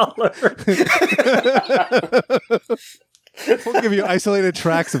 $1. We'll give you isolated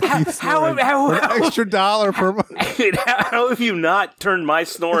tracks of Keith snoring for an extra $1 per month. How have you not turned my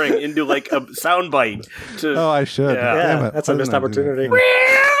snoring into like a soundbite? Oh, I should. Yeah. Damn it. That's a missed opportunity.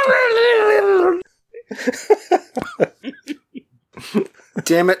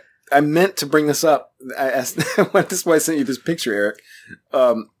 Damn it. I meant to bring this up. This is why I sent you this picture, Eric,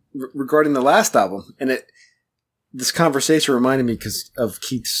 regarding the last album. And this conversation reminded me of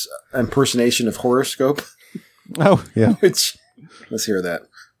Keith's impersonation of Horoscope. Oh, yeah. Which, let's hear that.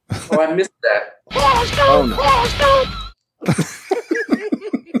 Oh, I missed that. Oh, no.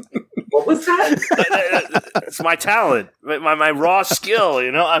 What was that? It's my talent, my raw skill.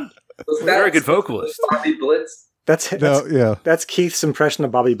 You know, I'm a very good vocalist. Bobby Blitz. That's Keith's impression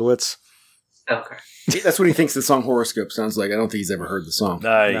of Bobby Blitz. Okay. That's what he thinks the song Horoscope sounds like. I don't think he's ever heard the song.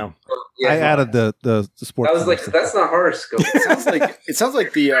 No. I added the sports. I was like, that's not Horoscope. It sounds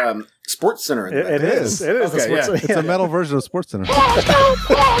like the Sports Center. In the back. It is. It is. Okay, Yeah. It's a metal version of Sports Center.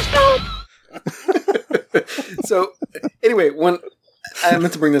 So, anyway, I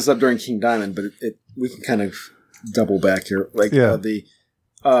meant to bring this up during King Diamond, but we can kind of double back here. Like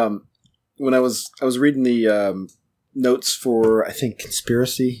when I was reading the notes for I think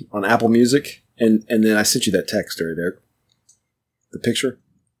Conspiracy on Apple Music, and then I sent you that text right there. The picture.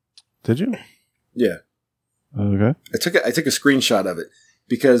 Did you? Yeah. Okay. I took a screenshot of it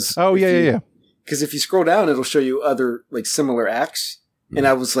because because if you scroll down, it'll show you other like similar acts, and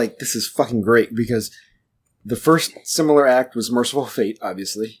I was like, this is fucking great because the first similar act was Merciful Fate,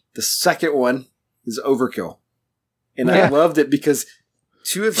 obviously. The second one is Overkill, and I loved it because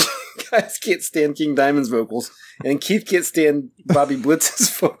two of you guys can't stand King Diamond's vocals, and Keith can't stand Bobby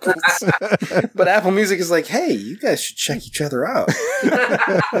Blitz's vocals. But Apple Music is like, hey, you guys should check each other out.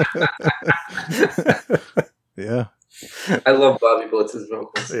 Yeah. I love Bobby Blitz's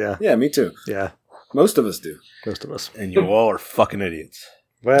vocals. Yeah. Yeah, me too. Yeah. Most of us do. Most of us. And you all are fucking idiots.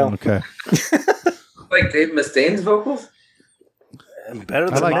 Well, okay. Like Dave Mustaine's vocals? Better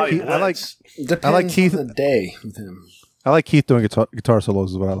than Bobby Blitz. I like Keith on the day with him. I like Keith doing guitar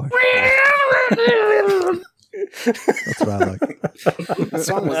solos is what I like. That's what I like.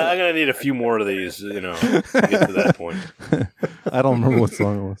 I'm gonna need a few more of these, to get to that point. I don't remember what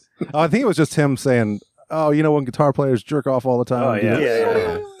song it was. Oh, I think it was just him saying, "Oh, when guitar players jerk off all the time." Oh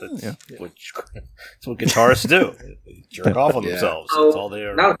yeah. That's what guitarists do. They jerk off on themselves. That's all they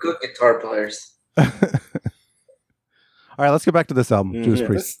are. Not good guitar players. All right, let's get back to this album, Judas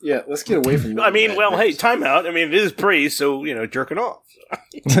Priest. Let's get away from. Hey, time out. I mean, it is Priest, so jerking off.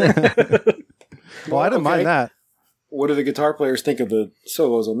 Well, I didn't mind that. What do the guitar players think of the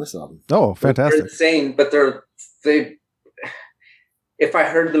solos on this album? Oh, fantastic! They're insane, but they. If I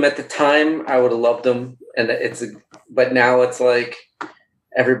heard them at the time, I would have loved them, but now it's like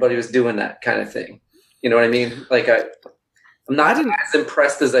everybody was doing that kind of thing. You know what I mean? Like I'm not as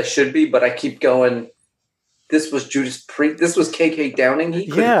impressed as I should be, but I keep going. This was Judas Priest. This was KK Downing. He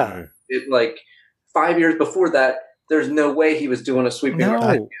couldn't. Like 5 years before that, there's no way he was doing a sweeping.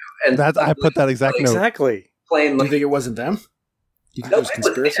 And I put that exact note. Exactly. Playing. Do you think it wasn't them? You think it was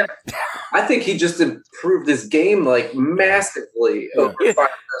Conspiracy? I think he just improved his game like massively over the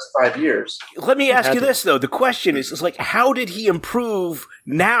past 5 years. Let me ask you this though. The question is like, how did he improve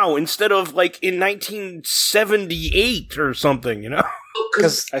now instead of like in 1978 or something?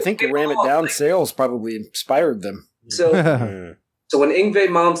 Because I think the Ram It Down sales probably inspired them. So when Yngwie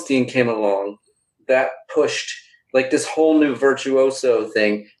Malmsteen came along, that pushed like this whole new virtuoso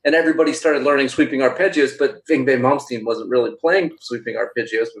thing, and everybody started learning sweeping arpeggios, but Yngwie Malmsteen wasn't really playing sweeping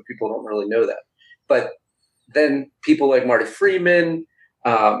arpeggios, but people don't really know that. But then people like Marty Friedman,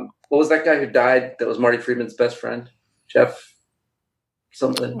 what was that guy who died that was Marty Friedman's best friend? Jeff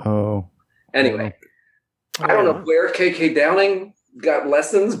something. Oh. Anyway, I don't know where KK Downing got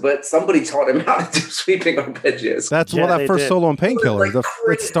lessons, but somebody taught him how to do sweeping arpeggios. That's that first solo in Painkiller.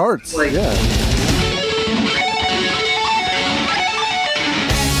 It starts.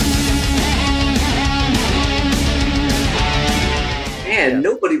 man,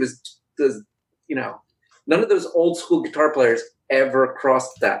 nobody was, none of those old school guitar players ever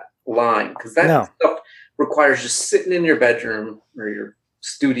crossed that line, because that stuff requires just sitting in your bedroom or your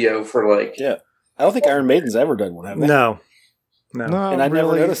studio for like. Yeah, I don't think Iron Maiden's ever done one, have they? No, and I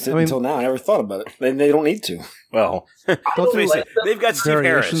never noticed it until now. I never thought about it. They don't need to. Well, don't face it. They've got Steve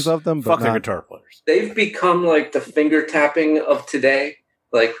Harris. Of them, fuck their guitar players. They've become like the finger tapping of today.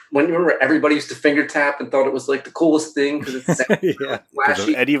 Like when you remember, everybody used to finger tap and thought it was like the coolest thing because it sounded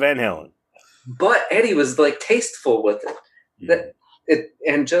flashy. Eddie Van Halen. But Eddie was like tasteful with it.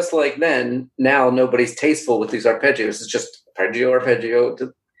 And just like then, now nobody's tasteful with these arpeggios. It's just arpeggio.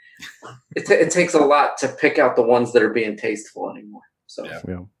 It takes a lot to pick out the ones that are being tasteful anymore. So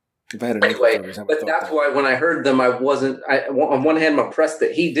anyway, but that's why when I heard them, on one hand, I'm impressed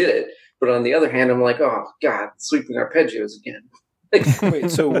that he did it, but on the other hand, I'm like, oh God, sweeping arpeggios again. Wait,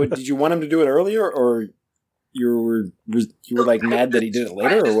 so did you want him to do it earlier, or you were like mad that he did it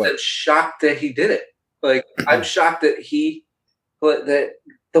later, or what? I'm shocked that he did it. Like I'm shocked that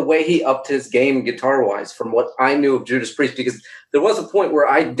the way he upped his game guitar wise from what I knew of Judas Priest, because there was a point where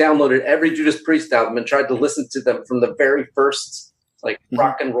I downloaded every Judas Priest album and tried to listen to them from the very first, like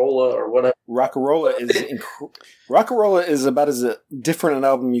Rock and Rolla or whatever. Rock-a-Rolla is about as different an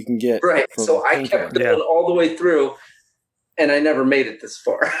album you can get. Right. So I kept going all the way through. And I never made it this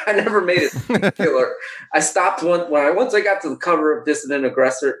far. I never made it killer. I stopped once I got to the cover of Dissident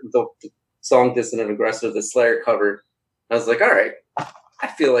Aggressor, the song Dissident Aggressor, the Slayer cover. I was like, all right, I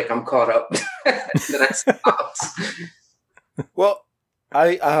feel like I'm caught up. And then I stopped. Well,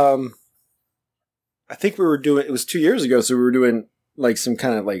 I think we were doing, it was 2 years ago, so we were doing like some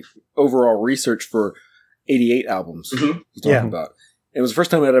kind of like overall research for 88 albums. About. It was the first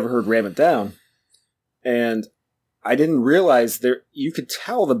time I'd ever heard Ram It Down. And I didn't realize you could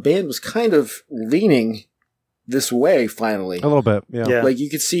tell the band was kind of leaning this way finally. A little bit, yeah. Like you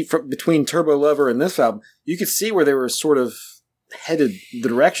could see from between Turbo Lover and this album, you could see where they were sort of headed the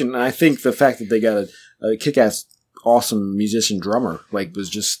direction. And I think the fact that they got a kick-ass, awesome musician drummer like was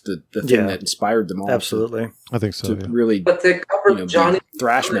just the thing that inspired them all. Absolutely, I think so. Really, but they covered Johnny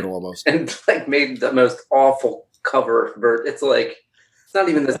thrash metal almost, and like made the most awful cover. It's like it's not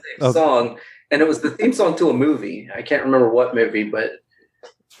even the same song. And it was the theme song to a movie. I can't remember what movie, but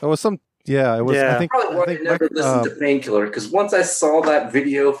it was some. Yeah, it was. Yeah. I think I never listened to Painkiller because once I saw that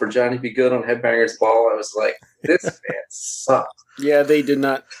video for Johnny Be Good on Headbangers Ball, I was like, "This band sucks." Yeah, they did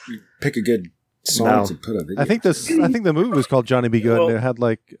not pick a good song to put a video. I think the movie was called Johnny Be Good, and it had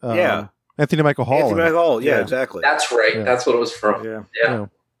like Anthony Michael Hall. Anthony Michael Hall, yeah, exactly. That's right. Yeah. That's what it was from.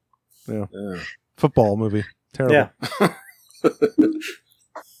 Yeah. Football movie. Terrible. Yeah.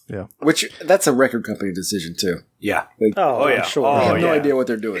 Yeah, which that's a record company decision too. Yeah. Like, yeah, sure. I have no idea what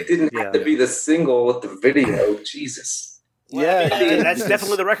they're doing. It didn't have to be the single with the video. Jesus. Yeah, that's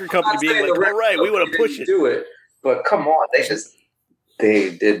definitely the record company being like, all right, we want to push it. Do it, but come on,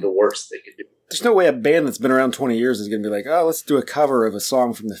 they did the worst they could do. There's no way a band that's been around 20 years is going to be like, oh, let's do a cover of a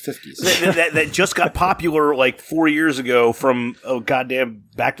song from the 50s. that just got popular like 4 years ago from goddamn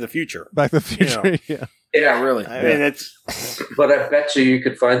Back to the Future. Back to the Future, yeah. Yeah, really. I mean, it's. But I bet you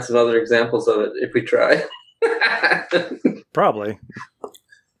could find some other examples of it if we try. Probably.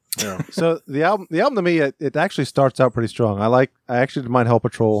 Yeah. So the album to me, it actually starts out pretty strong. I actually didn't mind Hell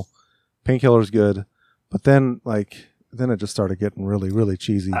Patrol. Painkiller's good, but then it just started getting really, really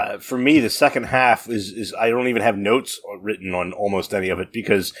cheesy. For me, the second half is I don't even have notes written on almost any of it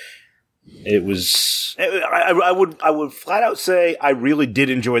because it was. I would flat out say I really did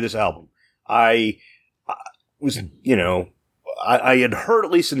enjoy this album. I was, I had heard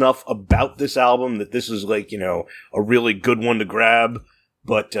at least enough about this album that this is like, a really good one to grab.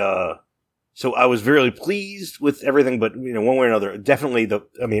 But, so I was very pleased with everything, but, one way or another, definitely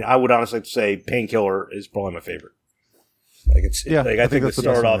I would honestly say Painkiller is probably my favorite. Like I think it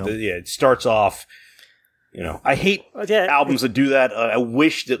starts off, I hate albums that do that. I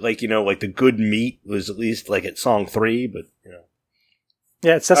wish that like the Good Meat was at least like at song 3, but,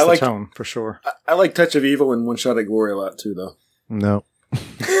 Yeah, it sets the tone, for sure. I like Touch of Evil and One Shot at Glory a lot, too, though. No.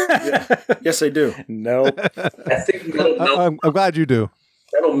 Yes, I do. No. I think I'm glad you do.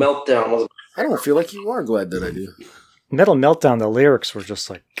 Metal Meltdown was... I don't feel like you are glad that I do. Metal Meltdown, the lyrics were just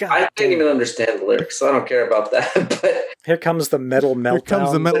like, God I can't even understand the lyrics, so I don't care about that. But here comes the Metal Meltdown. Here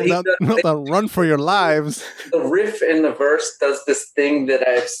comes the Metal Meltdown. Run for your lives. The riff in the verse does this thing that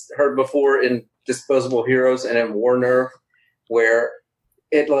I've heard before in Disposable Heroes and in War Nerve, where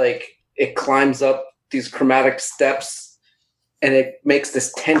it climbs up these chromatic steps and it makes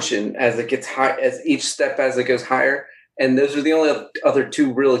this tension as it gets high, as each step as it goes higher. And those are the only other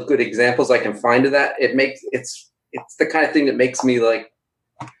two really good examples I can find of that. It's the kind of thing that makes me like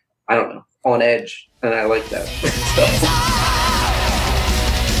I don't know, on edge, and I like that.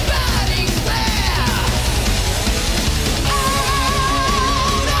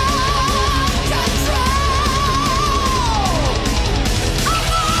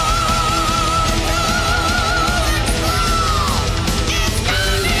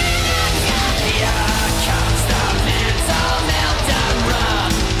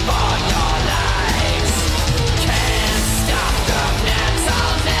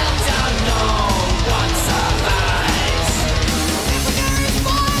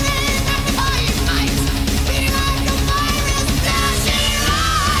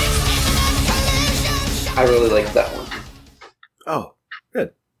 I really like that one. Oh,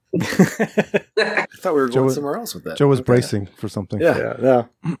 good. I thought we were going somewhere else with that. Joe was bracing for something. No,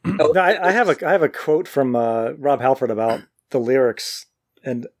 I have a quote from Rob Halford about the lyrics,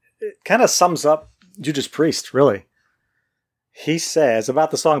 and it kind of sums up Judas Priest, really. He says about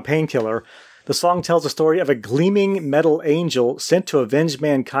the song Painkiller, the song tells the story of a gleaming metal angel sent to avenge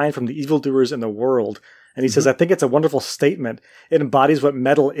mankind from the evildoers in the world. And he says, I think it's a wonderful statement. It embodies what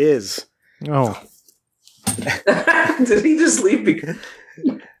metal is. Oh. Did he just leave?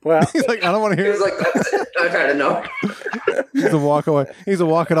 Well, he's like, I don't want to hear it. He's like, that's it. I've had enough. He's a walk away. He's a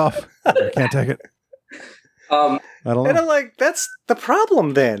walk it off. I can't take it. I don't know. And I'm like, that's the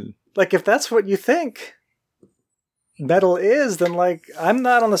problem then. Like, if that's what you think metal is, then, like, I'm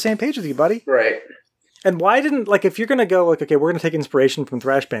not on the same page with you, buddy. Right. And why didn't, like, if you're going to go, like, okay, we're going to take inspiration from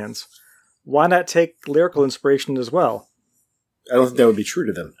thrash bands, why not take lyrical inspiration as well? I don't think that would be true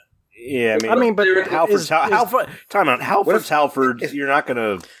to them. Yeah, I mean, but Halford's time out. Halford's Halford. You're not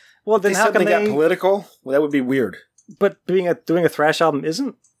gonna. Well, then how can they got political? Well, that would be weird. But doing a thrash album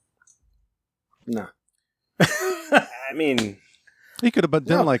isn't. No. I mean, he could have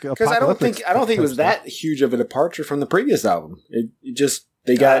done like because I don't think it was that huge of a departure from the previous album. It just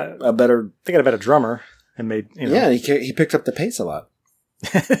they got a better drummer and made yeah he picked up the pace a lot.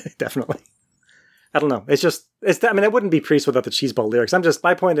 Definitely. I don't know. I mean, it wouldn't be Priest without the cheeseball lyrics.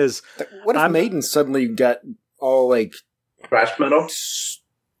 My point is, what if Maiden suddenly got all like thrash metal,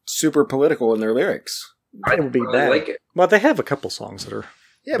 super political in their lyrics? It would be bad. Like it. Well, they have a couple songs that are.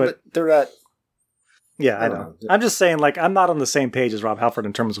 Yeah, but they're not. Yeah, I know. I'm just saying, like, I'm not on the same page as Rob Halford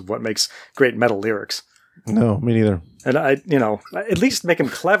in terms of what makes great metal lyrics. No, me neither. And at least make him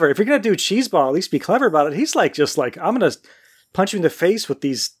clever. If you're gonna do cheeseball, at least be clever about it. He's like, just like, I'm gonna punch you in the face with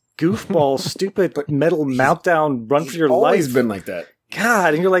these goofball, stupid metal meltdown, run for your life. Always been like that.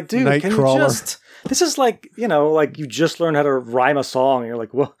 God, and you're like, dude, Nightcrawler. Can you just? This is like, like you just learned how to rhyme a song, and you're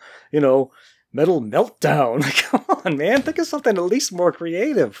like, well, metal meltdown. Like, come on, man, think of something at least more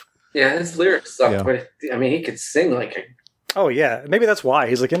creative. Yeah, his lyrics suck, but I mean, he could sing like a. Oh yeah, maybe that's why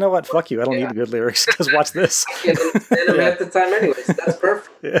he's like, you know what? Fuck you. I don't need good lyrics. Just watch this. Yeah, at the time, anyways. That's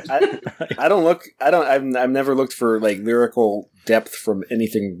perfect. Yeah. I've never looked for like lyrical depth from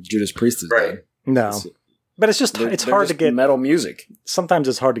anything Judas Priest has done. No, but it's just it's hard to get metal music. Sometimes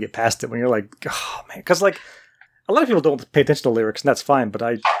it's hard to get past it when you're like, oh man, because like a lot of people don't pay attention to lyrics, and that's fine. But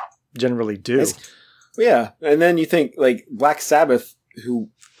I generally do. Yeah, and then you think like Black Sabbath, who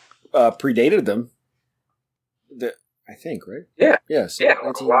predated them. I think, right? Yeah. Yes. Yeah,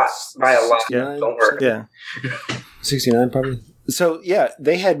 by a lot. Yeah. Don't worry. Yeah. 69 probably. So, yeah,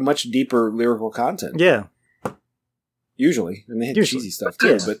 they had much deeper lyrical content. Yeah. Usually. And they had cheesy stuff,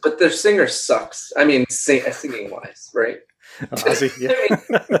 too. But their singer sucks. I mean, singing-wise, right? Ozzy,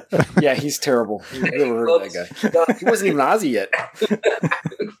 yeah. Yeah, he's terrible. You've never heard of that guy. He wasn't even Ozzy yet.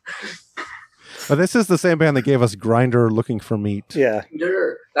 But this is the same band that gave us Grinder Looking for Meat. Yeah.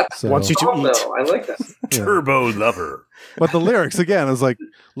 That's wants you to eat. I like that. Yeah. Turbo Lover. But the lyrics, again, is like,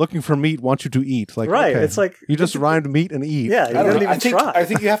 looking for meat, want you to eat. Like, right. Okay, it's like. You just rhymed meat and eat. Yeah, you didn't even try. I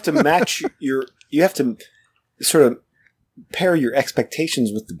think you have to match you have to sort of pair your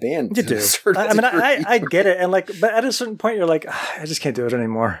expectations with the band. You do. I mean, I get it. And like, but at a certain point, you're like, I just can't do it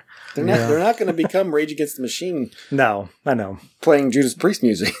anymore. They're not going to become Rage Against the Machine. No, I know. Playing Judas Priest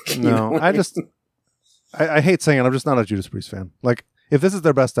music. No, I hate saying it. I'm just not a Judas Priest fan. Like, if this is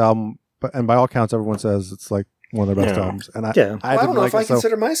their best album, and by all counts, everyone says it's like one of their best albums. And I don't know if I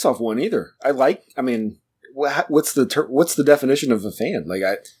consider myself one either. What's the definition of a fan? Like,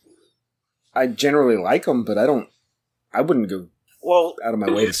 I generally like them, but I wouldn't go out of my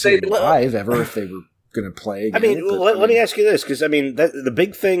way to see them live ever if they were going to play again. I mean, let me ask you this, because I mean, the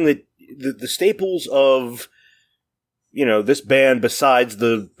big thing that the staples of this band, besides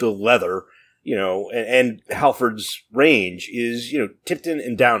the leather, and Halford's range is, Tipton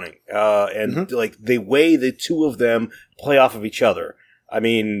and Downing. And like the way the two of them play off of each other. I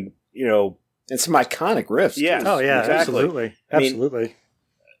mean, and some iconic riffs. Yeah. Oh yeah, exactly. absolutely.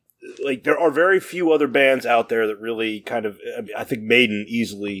 like there are very few other bands out there that really kind of. I mean, I think Maiden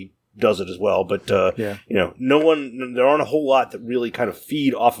easily does it as well, but you know, there aren't a whole lot that really kind of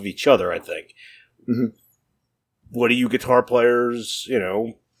feed off of each other. I think. Mm-hmm. What do you guitar players, you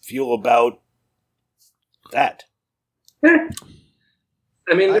know, feel about that?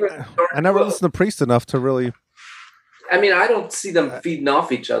 I mean, I never listened to Priest enough to really. I mean, I don't see them feeding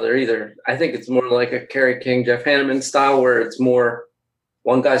off each other either. I think it's more like a Kerry King, Jeff Hanneman style, where it's more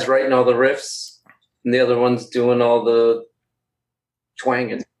one guy's writing all the riffs and the other one's doing all the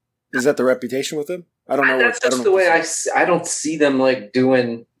twanging. Is that the reputation with them? I don't know. That's just the way I don't see them like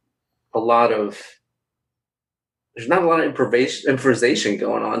doing a lot of. There's not a lot of improvisation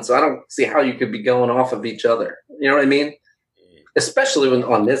going on, so I don't see how you could be going off of each other. You know what I mean? Especially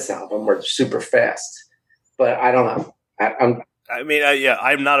on this album where it's super fast. But I don't know.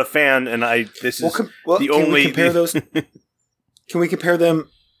 I'm not a fan, and this is the only. Can we compare those? Can we compare them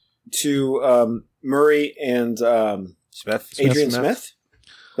to Murray and Adrian Smith?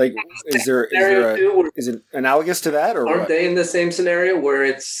 Like, is it analogous to that, or aren't what? they in the same scenario where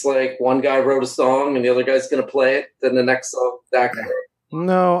it's like one guy wrote a song and the other guy's going to play it, then the next song that guy?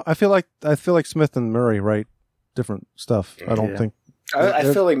 No, I feel like Smith and Murray write different stuff. I don't think. I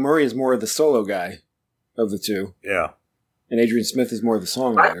feel like Murray is more of the solo guy of the two. Yeah. And Adrian Smith is more of the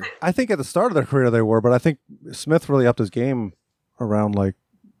songwriter. I think at the start of their career they were, but I think Smith really upped his game around like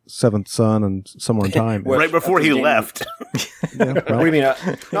Seventh Son and Somewhere in Time. Right before he left. What do you mean?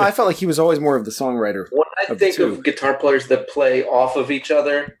 No, I felt like he was always more of the songwriter. When I think of guitar players that play off of each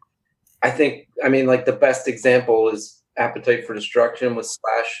other, I mean, like the best example is Appetite for Destruction with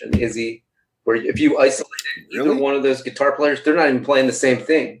Slash and Izzy, where if you isolate either one of those guitar players, they're not even playing the same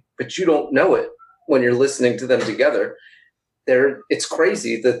thing, but you don't know it when you're listening to them together. It's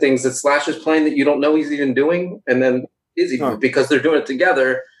crazy, the things that Slash is playing that you don't know he's even doing, and then Izzy, because they're doing it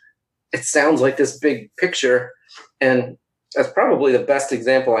together, it sounds like this big picture, and that's probably the best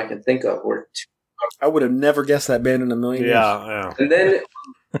example I can think of. I would have never guessed that band in a million years. Yeah. And then,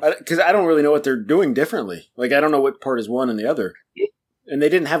 because I don't really know what they're doing differently. Like, I don't know what part is one and the other. And they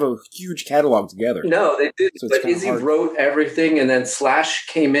didn't have a huge catalog together. No, they didn't. So but Izzy wrote everything, and then Slash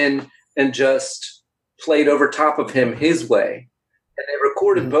came in and just played over top of him his way. And they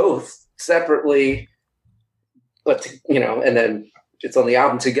recorded both separately, but and then it's on the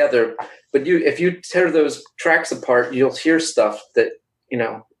album together. But if you tear those tracks apart, you'll hear stuff that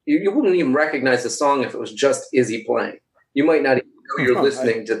you wouldn't even recognize the song if it was just Izzy playing. You might not even know you're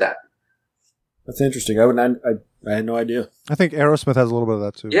listening to that. That's interesting. I had no idea. I think Aerosmith has a little bit of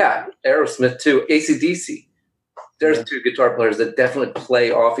that too. Yeah, Aerosmith too. AC/DC. There's two guitar players that definitely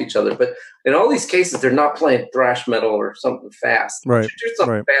play off each other. But in all these cases, they're not playing thrash metal or something fast. Right. If you do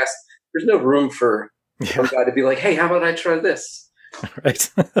something fast, there's no room for some guy to be like, hey, how about I try this? Right.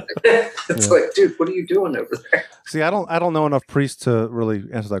 It's like, dude, what are you doing over there? See, I don't know enough Priest to really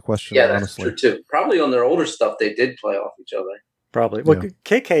answer that question. Yeah, that's honestly. true too. Probably on their older stuff, they did play off each other. Probably. Well,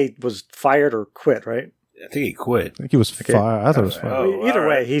 KK was fired or quit, right? I think he quit. I think he was fired. I thought it was fired. Either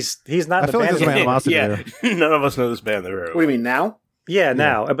way, he's not. I feel like there's some animosity there. None of us know this band. What do you mean now? Yeah,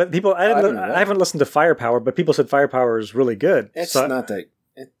 now. But people, I haven't listened to Firepower, but people said Firepower is really good. It's not that.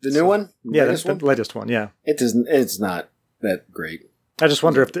 The new one? Yeah, that's the latest one. Yeah, it doesn't. It's not that great. I just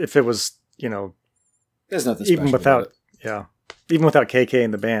wonder if it was there's nothing even special without about it. even without KK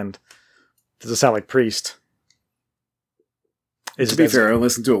in the band, does it sound like Priest? To be fair, I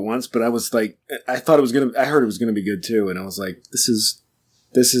listened to it once, but I was like, I heard it was gonna be good too, and I was like, this is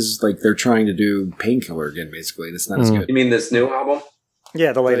like they're trying to do Painkiller again, basically, and it's not as good. You mean this new album?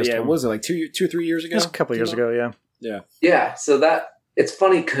 Yeah, the latest. Yeah, one. was it like 2 or 3 years ago? Just a couple years ago. Yeah. Yeah. So it's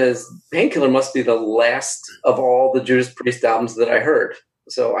funny because Painkiller must be the last of all the Judas Priest albums that I heard.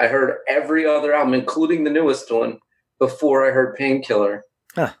 So I heard every other album, including the newest one, before I heard Painkiller.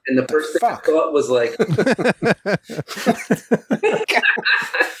 Huh. And the first thing I thought was like,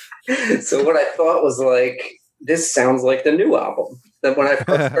 so what I thought was like, this sounds like the new album. Then when I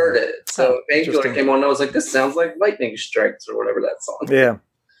first heard it, so Painkiller came on, and I was like, this sounds like Lightning Strikes or whatever that song. Yeah.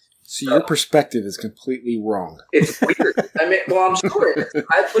 So your perspective is completely wrong. It's weird. I mean, well, I'm sure it is.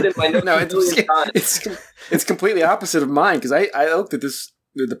 I put in my notes No, a million times. it's completely opposite of mine because I looked at this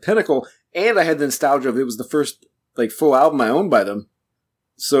the Pinnacle and I had the nostalgia of it was the first like full album I owned by them.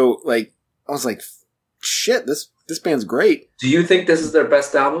 So like I was like, shit, this band's great. Do you think this is their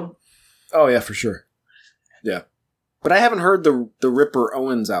best album? Oh yeah, for sure. Yeah, but I haven't heard the Ripper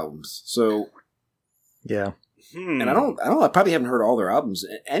Owens albums, so yeah. And I probably haven't heard all their albums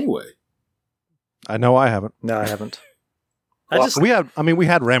anyway. I know I haven't. No, I haven't. We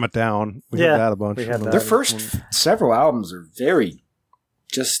had Ram It Down. We had that a bunch. Their first several albums are very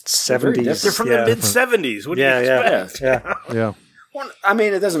just 70s. They're from the mid 70s. What do you expect? Yeah. Well, I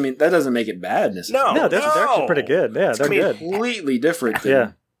mean, that doesn't make it bad necessarily. No, they're actually pretty good. Yeah, they're good. Completely different.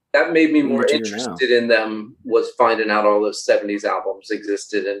 Than that made me more what you hear interested in them, was finding out all those 70s albums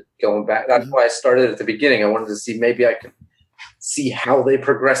existed and going back. That's why I started at the beginning. I wanted to see, maybe I could see how they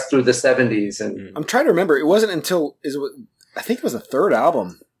progressed through the 70s. And I'm trying to remember. It wasn't until I think it was the third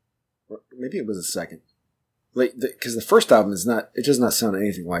album, or maybe it was the second. Like, because the first album is not. It does not sound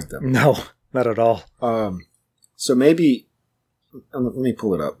anything like them. No, not at all. So maybe let me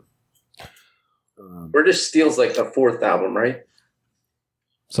pull it up. British Steel's like the fourth album, right?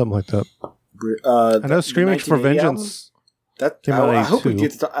 Something like that. I know "Screaming for Vengeance." That came out in I hope we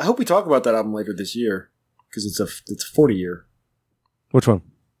 82. I hope we talk about that album later this year because it's a 40 year Which one?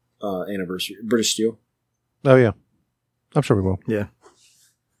 anniversary. British Steel. Oh yeah, I'm sure we will. Yeah.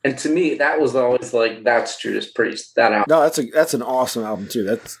 And to me, that was always like, that's Judas Priest. That album. No, that's an awesome album too.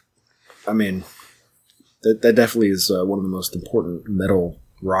 That definitely is one of the most important metal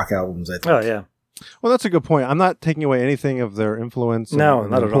rock albums, I think. Oh yeah. Well, that's a good point. I'm not taking away anything of their influence. No,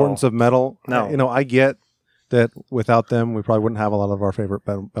 and not the at all. importance of metal. No. I get that without them, we probably wouldn't have a lot of our favorite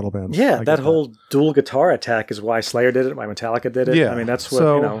metal bands. Yeah, I get that whole dual guitar attack is why Slayer did it, why Metallica did it. Yeah. I mean, that's what,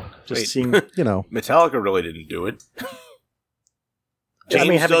 So- seeing... Metallica really didn't do it. James I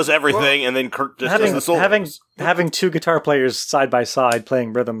mean, does everything, and then Kurt just does the solos. having two guitar players side by side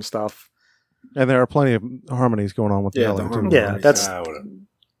playing rhythm stuff. And there are plenty of harmonies going on with the LA too. Yeah, that's whatever.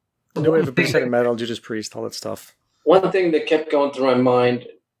 New Wave of British Heavy Metal, Judas Priest, all that stuff. One thing that kept going through my mind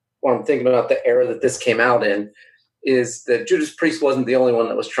when I'm thinking about the era that this came out in is that Judas Priest wasn't the only one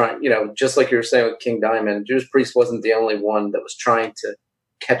that was trying, just like you were saying with King Diamond, Judas Priest wasn't the only one that was trying to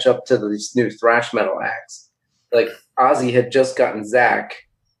catch up to these new thrash metal acts. Like, Ozzy had just gotten Zach,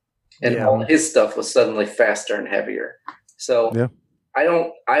 and all his stuff was suddenly faster and heavier. So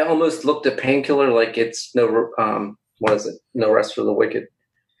I almost looked at Painkiller like it's No Rest for the Wicked.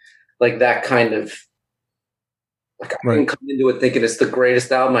 Like that kind of, like, I didn't come into it thinking it's the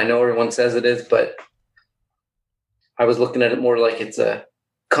greatest album. I know everyone says it is, but I was looking at it more like it's a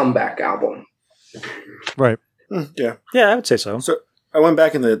comeback album. Right. Yeah. Yeah, I would say so. So I went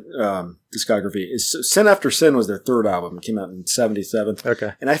back in the discography. Sin After Sin was their third album. It came out in 1977.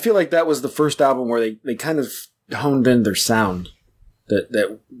 Okay. And I feel like that was the first album where they kind of honed in their sound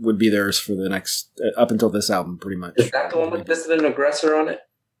that would be theirs for the next, up until this album, pretty much. Is that the one with Dissident Aggressor on it?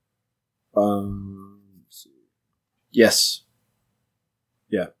 Yes.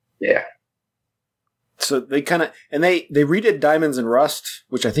 Yeah. Yeah. So they kind of, and they redid Diamonds and Rust,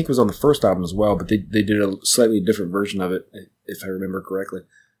 which I think was on the first album as well, but they did a slightly different version of it, if I remember correctly.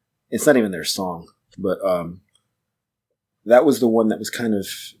 It's not even their song, but that was the one that was kind of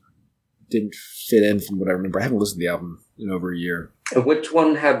didn't fit in from what I remember. I haven't listened to the album in over a year. And which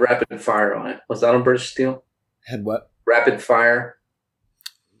one had Rapid Fire on it? Was that on British Steel? Had what? Rapid Fire.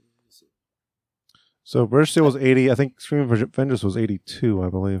 So British Steel was 80. I think Screaming for Vengeance was 82, I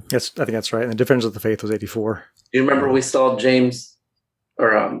believe. Yes, I think that's right. And the Defenders of the Faith was 84. Do you remember we saw James or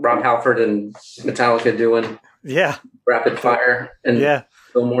Rob Halford and Metallica doing Rapid Fire and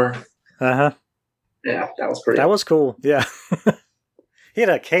Fillmore? Uh-huh. Yeah, that was pretty. That was cool. Yeah. He had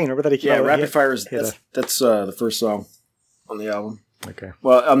a cane. Remember that? Rapid Fire is that's the first song on the album. Okay.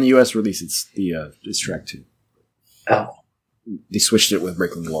 Well, on the U.S. release, it's track 2. Oh. They switched it with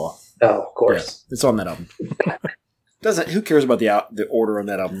Breaking the Law. Oh, of course. Yeah, it's on that album. Who cares about the order on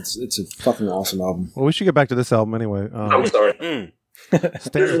that album? It's a fucking awesome album. Well, we should get back to this album anyway. I'm sorry. Any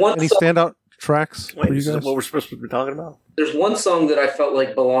standout tracks for you Is guys? this what we're supposed to be talking about? There's one song that I felt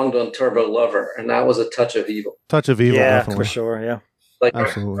like belonged on Turbo Lover, and that was A Touch of Evil. Touch of Evil, Yeah, definitely. for sure. Yeah. Like,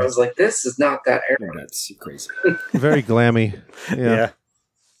 Absolutely. I was like, this is not that era. That's crazy. Very glammy. Yeah.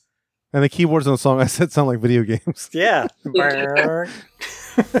 And the keyboards in the song I said sound like video games. Yeah. You can't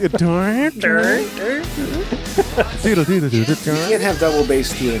have double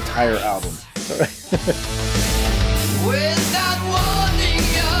bass through an entire album. Without warning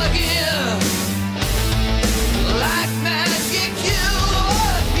again, like magic you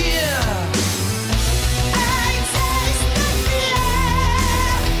appear. I taste the fear.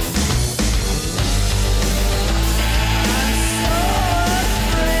 I'm so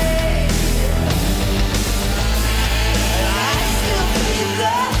afraid. I still feel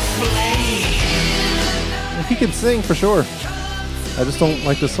the flame. He can sing for sure. I just don't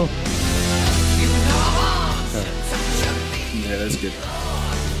like this song. Yeah, that's good.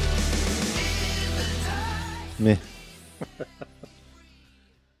 Meh.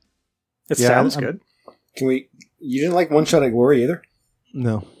 It Yeah, sounds I'm- good. Can we? You didn't like One Shot at Glory either?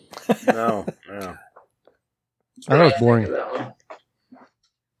 No. No. I thought it was boring.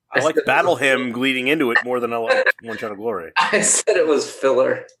 I like Battle Hymn leading into it more than I like One Shot of Glory. I said it was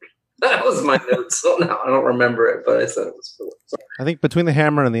filler. That was my note, so now I don't remember it, but I said it was filler. Sorry. I think Between the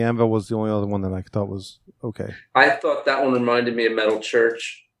Hammer and the Anvil was the only other one that I thought was okay. I thought that one reminded me of Metal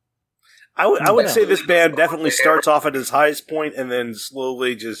Church. I would say this band definitely starts off at its highest point and then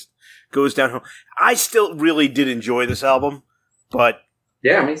slowly just goes downhill. I still really did enjoy this album, but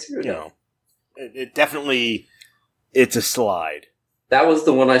yeah, me too. You know, it definitely it's a slide. That was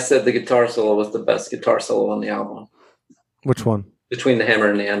the one I said the guitar solo was the best guitar solo on the album. Which one? Between the Hammer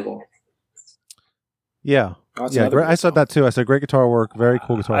and the Anvil. Yeah. I said that too. I said great guitar work, very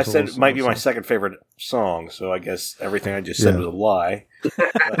cool guitar. I said it might be my second favorite song, so I guess everything I just said was a lie.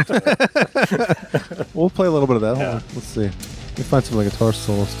 We'll play a little bit of that. Hold on. Let's see. We'll find some of the guitar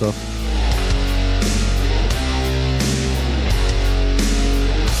solo stuff.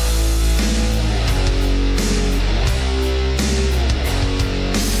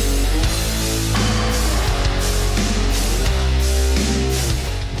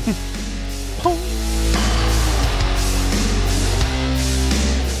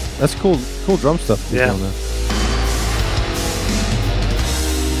 That's cool drum stuff. Yeah.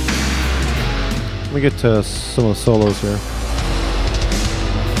 Let me get to some of the solos here.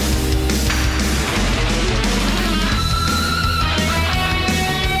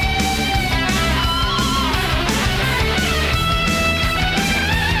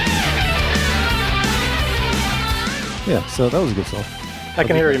 Yeah, so that was a good song. I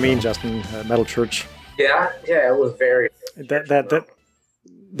can hear what you mean, Justin. Metal Church. Yeah, it was very...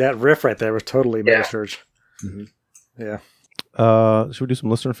 That riff right there was totally Metal Church. Mm-hmm. Yeah. Should we do some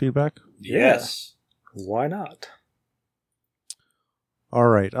listener feedback? Yes. Why not? All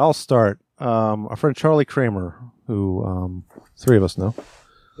right, I'll start. Our friend Charlie Kramer, who three of us know.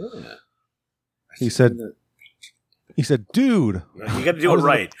 Yeah. He said, dude. You got to do it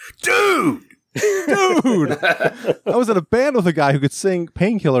right. Dude! I was in a band with a guy who could sing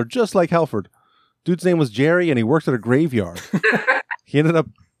Painkiller just like Halford. Dude's name was Jerry, and he worked at a graveyard. He ended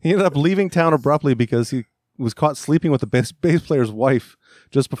up leaving town abruptly because he was caught sleeping with the bass player's wife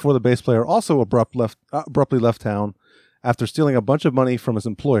just before the bass player also abruptly left town after stealing a bunch of money from his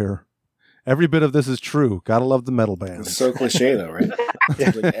employer. Every bit of this is true. Gotta love the metal band. It's so cliche, though, right? Like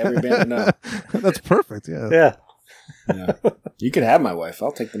every band I know. That's perfect. Yeah. Yeah. You could have my wife.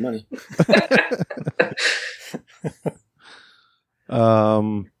 I'll take the money.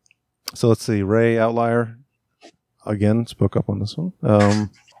 So let's see. Ray Outlier again spoke up on this one.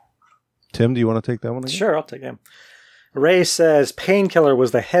 Tim, do you want to take that one again? Sure, I'll take it. Ray says Painkiller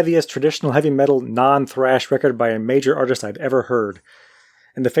was the heaviest traditional heavy metal non-thrash record by a major artist I'd ever heard.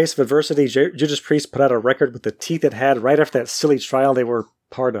 In the face of adversity, Judas Priest put out a record with the teeth it had right after that silly trial they were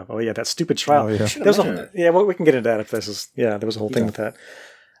part of. Oh yeah, that stupid trial. Oh, yeah. Well, we can get into that if this is. Yeah, there was a whole thing with that.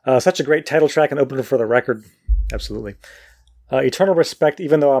 Such a great title track and opener for the record. Absolutely. Eternal respect,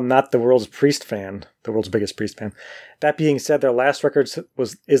 even though I'm not the world's biggest Priest fan. That being said, their last record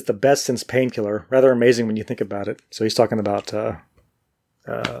is the best since Painkiller. Rather amazing when you think about it. So he's talking about the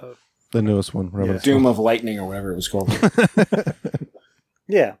newest one, Doom of Lightning or whatever it was called.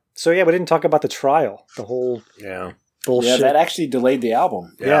 Yeah. So yeah, we didn't talk about the trial. The whole bullshit. Yeah, that actually delayed the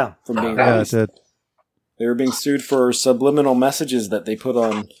album. Yeah. From being released. It did. They were being sued for subliminal messages that they put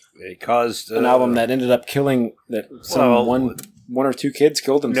on. It caused an album that ended up killing one or two kids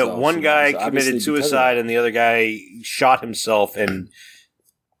killed themselves. No, one guy committed suicide and the other guy shot himself and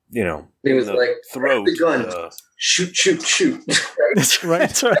he was like throat. Shoot. That's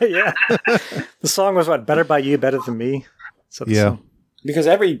right. Yeah. The song was what? Better by You, Better Than Me. So because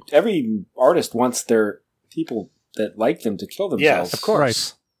every artist wants their people that like them to kill themselves. Yes, of course.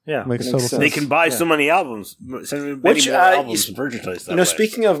 Right. Yeah, makes total sense. They can buy so many albums, more albums and merchandise.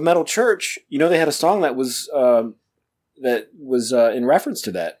 Speaking of Metal Church, they had a song that was in reference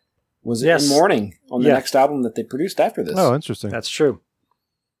to that. Was it In Mourning on the next album that they produced after this? Oh, interesting. That's true.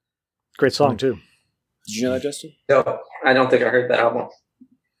 Great song too. Did you know that, Justin? No, I don't think I heard the album.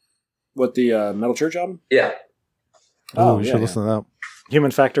 What, the Metal Church album? Yeah. You should listen to that.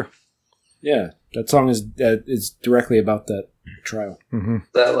 Human Factor. Yeah, that song is directly about that trial. Mm-hmm. Is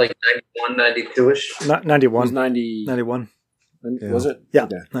that like 91, 92-ish? 91. It was 91. Was it? Yeah,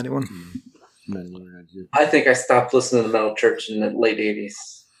 okay. 91. 91 or 92. I think I stopped listening to Metal Church in the late 80s.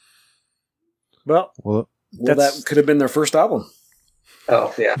 Well, that could have been their first album.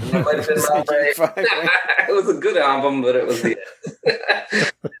 Oh, yeah. That might have been it was a good album, but it was the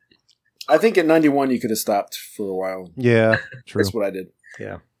end. I think at 91 you could have stopped for a while. Yeah, true. That's what I did.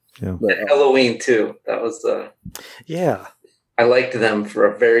 Yeah. But, Halloween, too. That was Yeah. I liked them for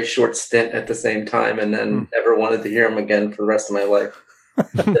a very short stint at the same time and then never wanted to hear them again for the rest of my life.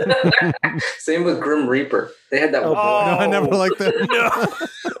 Same with Grim Reaper. They had that. No, I never liked that.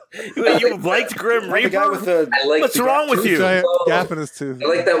 No, you liked Grim Reaper. The guy with the What's wrong with you? Giant gap in his tooth. I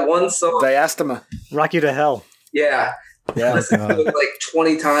like that one song. diastema. Rock You to Hell. Yeah. Yeah. I listened to it like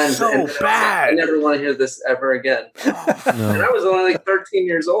 20 times. So and bad. I never want to hear this ever again. No. And I was only like 13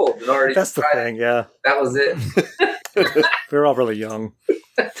 years old and already. That's the tried it. thing, yeah. That was it. We were all really young.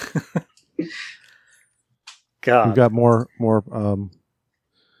 God. We've got more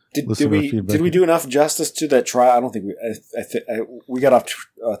Did listener we feedback. do enough justice to that trial? I don't think we. We got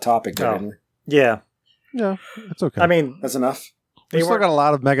off topic there, Oh. didn't we? Yeah. Yeah, it's okay. I mean, That's enough. we still got a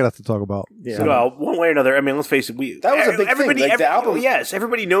lot of Megadeth to talk about. Yeah. So- Well, one way or another. I mean, let's face it. That was a big everybody, thing. Like, the album- Yes,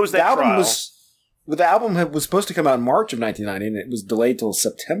 everybody knows that The album trial. was supposed to come out in March of 1990, and it was delayed till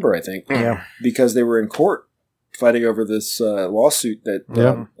September, I think. Yeah. Because they were in court fighting over this lawsuit that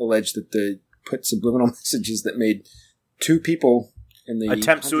Yeah. alleged that they put subliminal messages that made two people in the attempt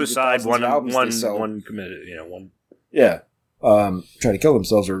hundreds of suicide. thousands of albums they sell. One committed. One. Yeah. Try to kill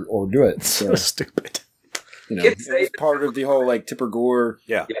themselves or do it. So stupid. You know, Kids it was say- part of the whole like Tipper Gore.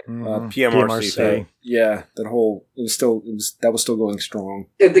 Yeah. Mhm. PMRC thing. Yeah, that whole that was still going strong.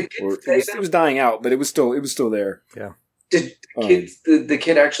 Did the Or kids say it was dying out, but it was still there. Did the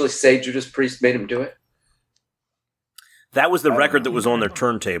kid actually say Judas Priest made him do it? That was the record that was on their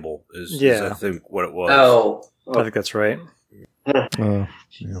turntable. Is I think what it was. Oh. I think that's right. yeah.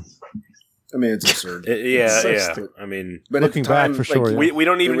 I mean, it's absurd. Yeah. So stupid. I mean, But Looking at the time, back, for sure, yeah. we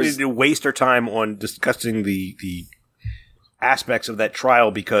don't even There was- need to waste our time on discussing the aspects of that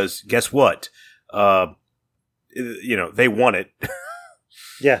trial because guess what? They won it.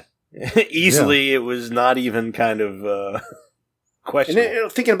 Yeah. Easily. It was not even kind of And questionable.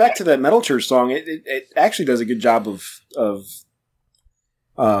 thinking back to that Metal Church song, it actually does a good job of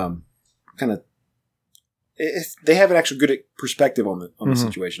kind of. They have an actual good perspective on the Mhm.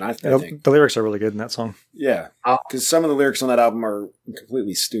 situation. I The, think. the lyrics are really good in that song. Yeah, because some of the lyrics on that album are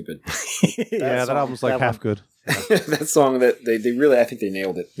completely stupid. Yeah, that album's like that half one. good. That song that they really, I think they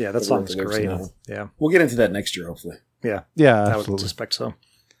nailed it. Yeah, that They song's wrote the lyrics great. on that one. Yeah. We'll get into that next year, hopefully. Yeah. Yeah, I would absolutely. suspect so.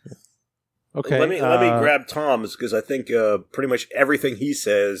 Okay, Let me grab Tom's because I think pretty much everything he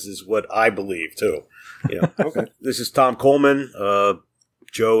says is what I believe too. Okay. This is Tom Coleman,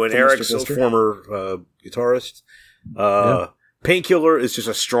 Joe and From Eric's Mr. Fister. former guitarist. Painkiller is just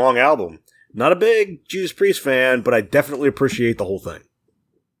a strong album. Not a big Judas Priest fan, but I definitely appreciate the whole thing.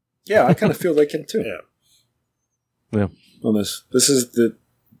 Yeah, I kind of feel like him too. Yeah. On this is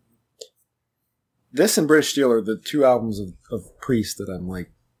this and British Steel are the two albums of Priest that I'm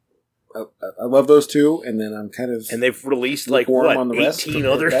like, I love those two, and then I'm kind of And they've released like lukewarm what, on the rest 18 of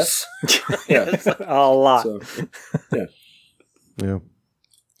the others. rest. Yeah, A lot. so Yeah.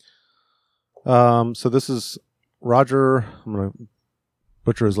 So this is Roger. I'm gonna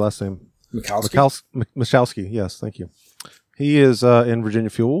butcher his last name. Michalski. Yes, thank you. He is in Virginia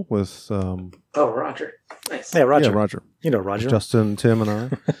Fuel with Oh, Roger. Nice. Yeah, Roger. Yeah, Roger. You know Roger. Justin, Tim, and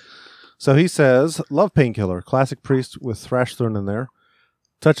I. So he says, "Love Painkiller, classic Priest with thrash thrown in there.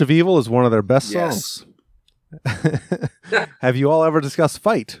 Touch of Evil is one of their best Yes. songs." Have you all ever discussed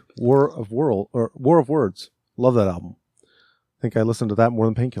Fight, War of Words? Love that album. I think I listened to that more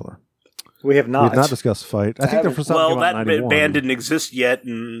than Painkiller. We have not. We've not discussed Fight. I think they're for something Well, about that 91. band didn't exist yet,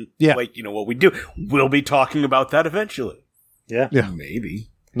 and Yeah. like what we do, we'll be talking about that eventually. Yeah. Yeah. maybe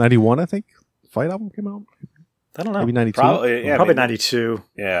 91, I think. Fight album came out. I don't know. Maybe 92. Probably, yeah, Probably I mean, 92.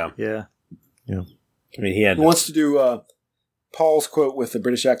 Yeah, Yeah. I mean he had. Who wants to do Paul's quote with the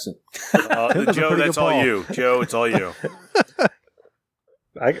British accent? Tim's a Joe, pretty that's good all Paul. you. Joe, it's all you.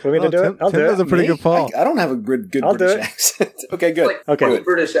 Want me to do it? I'll Tim do does a it. pretty Me? good Paul. I don't have a good I'll do British it. accent. Okay, good. Like Okay. funny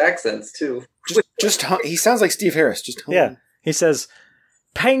British accents too. Just he sounds like Steve Harris. Just hum. Yeah. He says,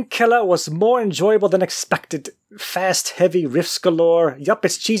 Painkiller was more enjoyable than expected. Fast, heavy riffs galore. Yup,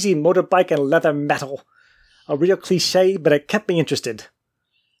 it's cheesy motorbike and leather metal. A real cliche, but it kept me interested.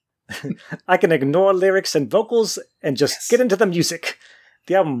 I can ignore lyrics and vocals and just get into the music.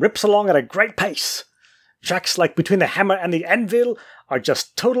 The album rips along at a great pace. Tracks like Between the Hammer and the Anvil are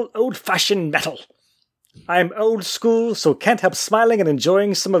just total old-fashioned metal. I'm old school, so can't help smiling and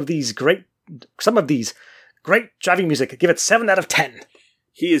enjoying some of these great driving music. Give it 7 out of 10.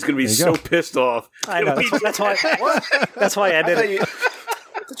 He is going to be There you so go. pissed off. I know. That's why. That's why I did it. I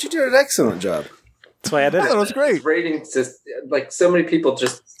thought you did an excellent job. That's why I did I thought it it. was great. Ratings just like so many people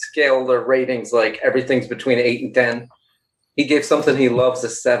just scale their ratings like everything's between 8 and 10. He gave something he loves a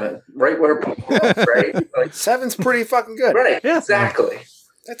 7, right where people love, right? Like, 7's pretty fucking good. right, Yeah. exactly.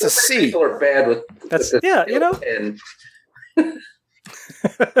 That's a C. People are bad with That's- with the yeah, you know. And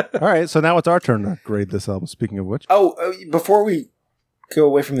All right, so now it's our turn to grade this album. Speaking of which, Oh, before we go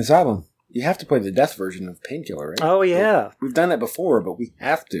away from this album, you have to play the Death version of Painkiller, right? Oh, yeah. We've done that before, but we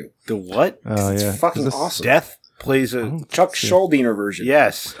have to. The what? Oh, It's yeah. fucking Is this awesome. Death plays a Chuck Schuldiner version.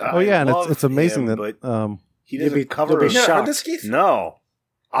 yes. Oh, yeah, and love it's amazing him, that... but he You'll doesn't be cover. shocked. this, Keith? No,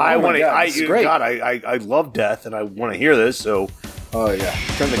 I my want to. God, this is great. God, I love Death, and I want to hear this. So, Oh, yeah.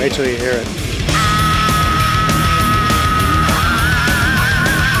 Wait till you hear it.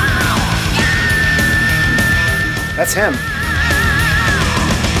 That's him.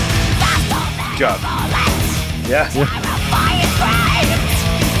 good job. Yeah.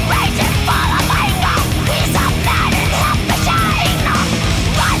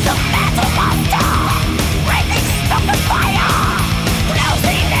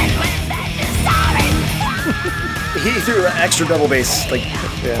 He threw an extra double bass, like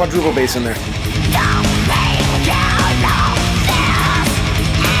quadruple bass in there.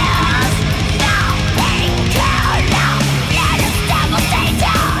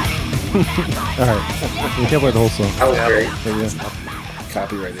 All right. We can't play the whole song. That was great. But yeah.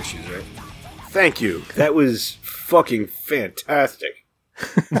 Copyright issues, right? Thank you. That was fucking fantastic.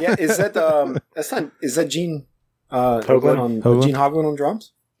 Yeah, is that that's not? Is that Gene Hoglan? Hoglan? Gene Hoglan on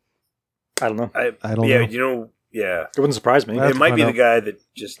drums? I don't know. I don't yeah, know. you know, yeah. It wouldn't surprise me. That's It might be find the out. guy that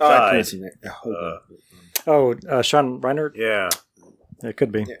just Oh, I died. couldn't see that. Yeah, Hoglan. Sean Reinhardt? Yeah. It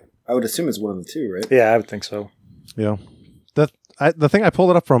could be. Yeah. I would assume it's one of the two, right? Yeah, I would think so. Yeah. The thing I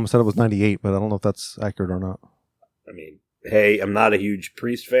pulled it up from said it was 98, but I don't know if that's accurate or not. I mean, hey, I'm not a huge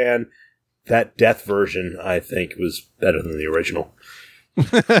Priest fan. That Death version, I think, was better than the original.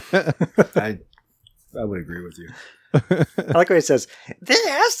 I would agree with you. I like what he says. This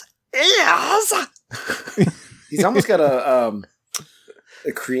is. He's almost got a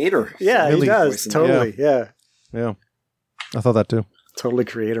creator. Yeah, he Really does. voice in Totally. Yeah. Yeah. I thought that too. Totally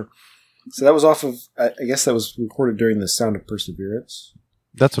creator. So that was off of. I guess that was recorded during the Sound of Perseverance.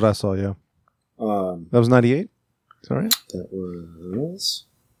 That's what I saw, yeah. That was 98? Is that right? That was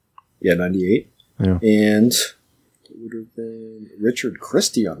 98. Yeah. And it would have been Richard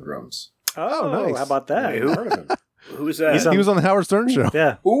Christie on drums. Oh, nice. How about that? Hey, who? Heard of him? Who is that? He was on the Howard Stern show.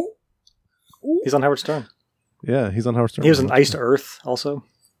 Yeah. Ooh. He's on Howard Stern. Yeah, he's on Howard Stern. He was in Ice to Earth also.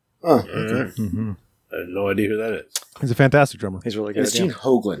 Oh, Mhm. Mm-hmm. I have no idea who that is. He's a fantastic drummer. He's really good. it's Gene Yeah.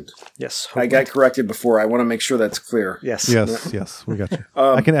 Hoglan. Yes. I got corrected before. I want to make sure that's clear. Yes. Yes, we got you.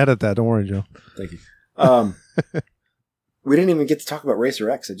 I can edit that. Don't worry, Joe. Thank you. We didn't even get to talk about Racer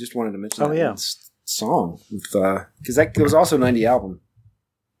X. I just wanted to mention that one song because that was also a 90 album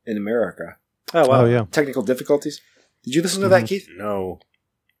in America. Oh wow. Oh, yeah. Technical difficulties. Did you listen to that, Keith? No.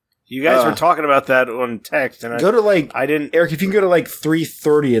 You guys were talking about that on text, and Go to I didn't. Eric, if you can go to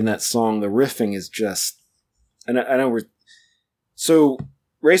 3:30 in that song, the riffing is just. I know we're. So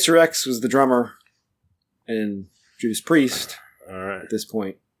Racer X was the drummer, and Judas Priest. All right. At this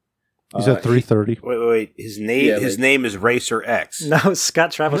point, He's at 3:30. Wait. His name is Racer X. No,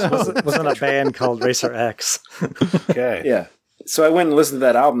 Scott Travis was in a band called Racer X. Okay. Yeah. So I went and listened to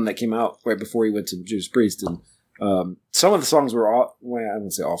that album that came out right before he went to Judas Priest, and some of the songs were I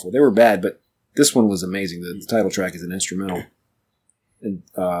wouldn't say awful. They were bad, but this one was amazing. The title track is an instrumental, and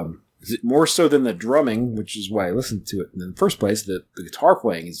more so than the drumming, which is why I listened to it in the first place. The guitar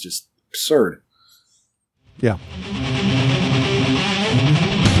playing is just absurd. Yeah.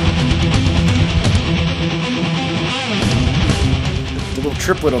 The little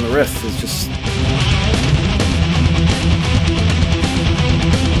triplet on the riff is just.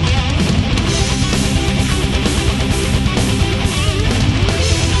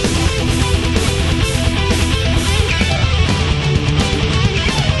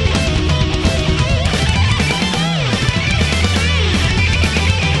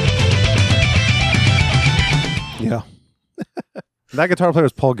 Yeah. That guitar player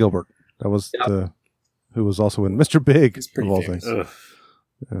was Paul Gilbert. That was who was also in Mr. Big, of all things.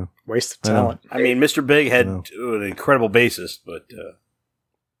 Yeah. Waste of talent. I mean, Mr. Big had an incredible bassist, but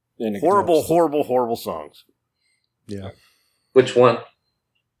horrible songs. Yeah. Which one?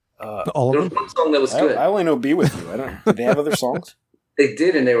 All There of was them? one song that was good. I only know "Be With You." I don't. Did they have other songs? They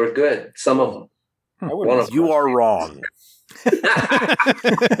did, and they were good. Some of them. One of them. You are wrong.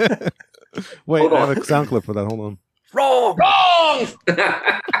 Wait, Hold I on. have a sound clip for that. Hold on. Wrong!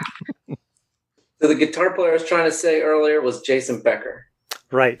 So the guitar player I was trying to say earlier was Jason Becker.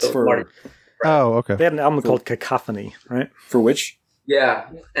 Right. So Marty. Oh, okay. They had an album called Cacophony, right? For which? Yeah,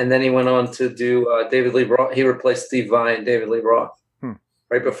 and then he went on to do David Lee Roth. He replaced Steve Vai and David Lee Roth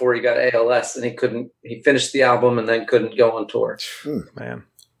right before he got ALS, and he finished the album and then couldn't go on tour. Man.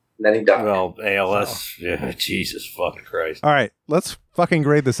 And then he died. Well, ALS. Yeah, Jesus fucking Christ. All right, let's fucking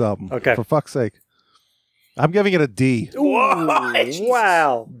grade this album. Okay. For fuck's sake. I'm giving it a D.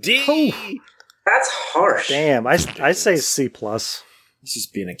 Wow. D. That's harsh. Damn, I say C+. He's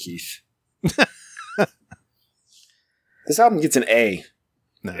just being a Keith. This album gets an A.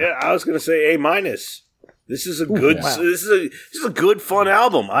 No. Yeah, I was going to say A-. This is a good. Wow. This is a good, fun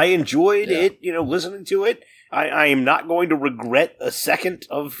album. I enjoyed it. Listening to it. I am not going to regret a second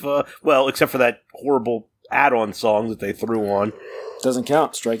of. Except for that horrible add-on song that they threw on. Doesn't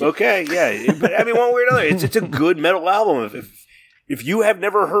count. Strike it. Okay, yeah, but I mean, one way or another, it's a good metal album. If you have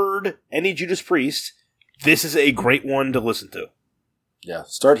never heard any Judas Priest, this is a great one to listen to. Yeah,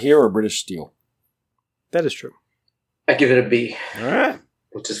 start here or British Steel. That is true. I give it a B. All right.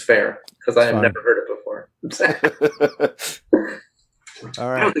 Which is fair, because I have never heard it before. All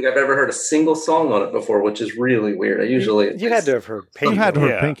right. I don't think I've ever heard a single song on it before, which is really weird. I usually... You had to have heard Painkiller. You had to have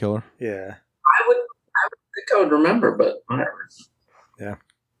heard Painkiller. Yeah. I would think I would remember, but whatever. Yeah.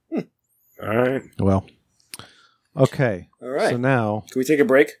 All right. Well. Okay. All right. So now... Can we take a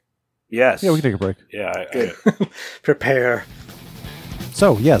break? Yes. Yeah, we can take a break. Yeah. Good. Prepare.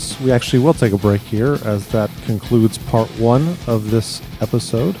 So, yes, we actually will take a break here as that concludes part 1 of this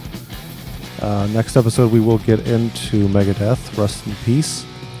episode. Next episode, we will get into Megadeth, Rest in Peace.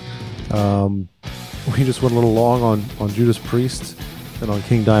 We just went a little long on Judas Priest and on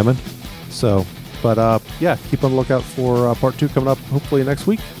King Diamond. So, but keep on the lookout for part 2 coming up hopefully next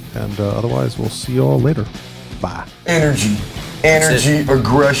week. And otherwise, we'll see you all later. Bye. Energy,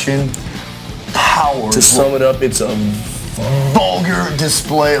 aggression, power. To sum it up, it's a vulgar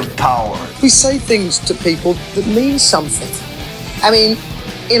display of power. We say things to people that mean something. I mean,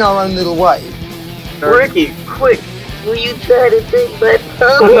 in our own little way. Ricky, quick, will you try to sing my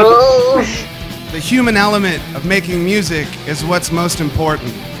song? The human element of making music is what's most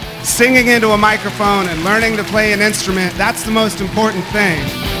important. Singing into a microphone and learning to play an instrument, that's the most important thing.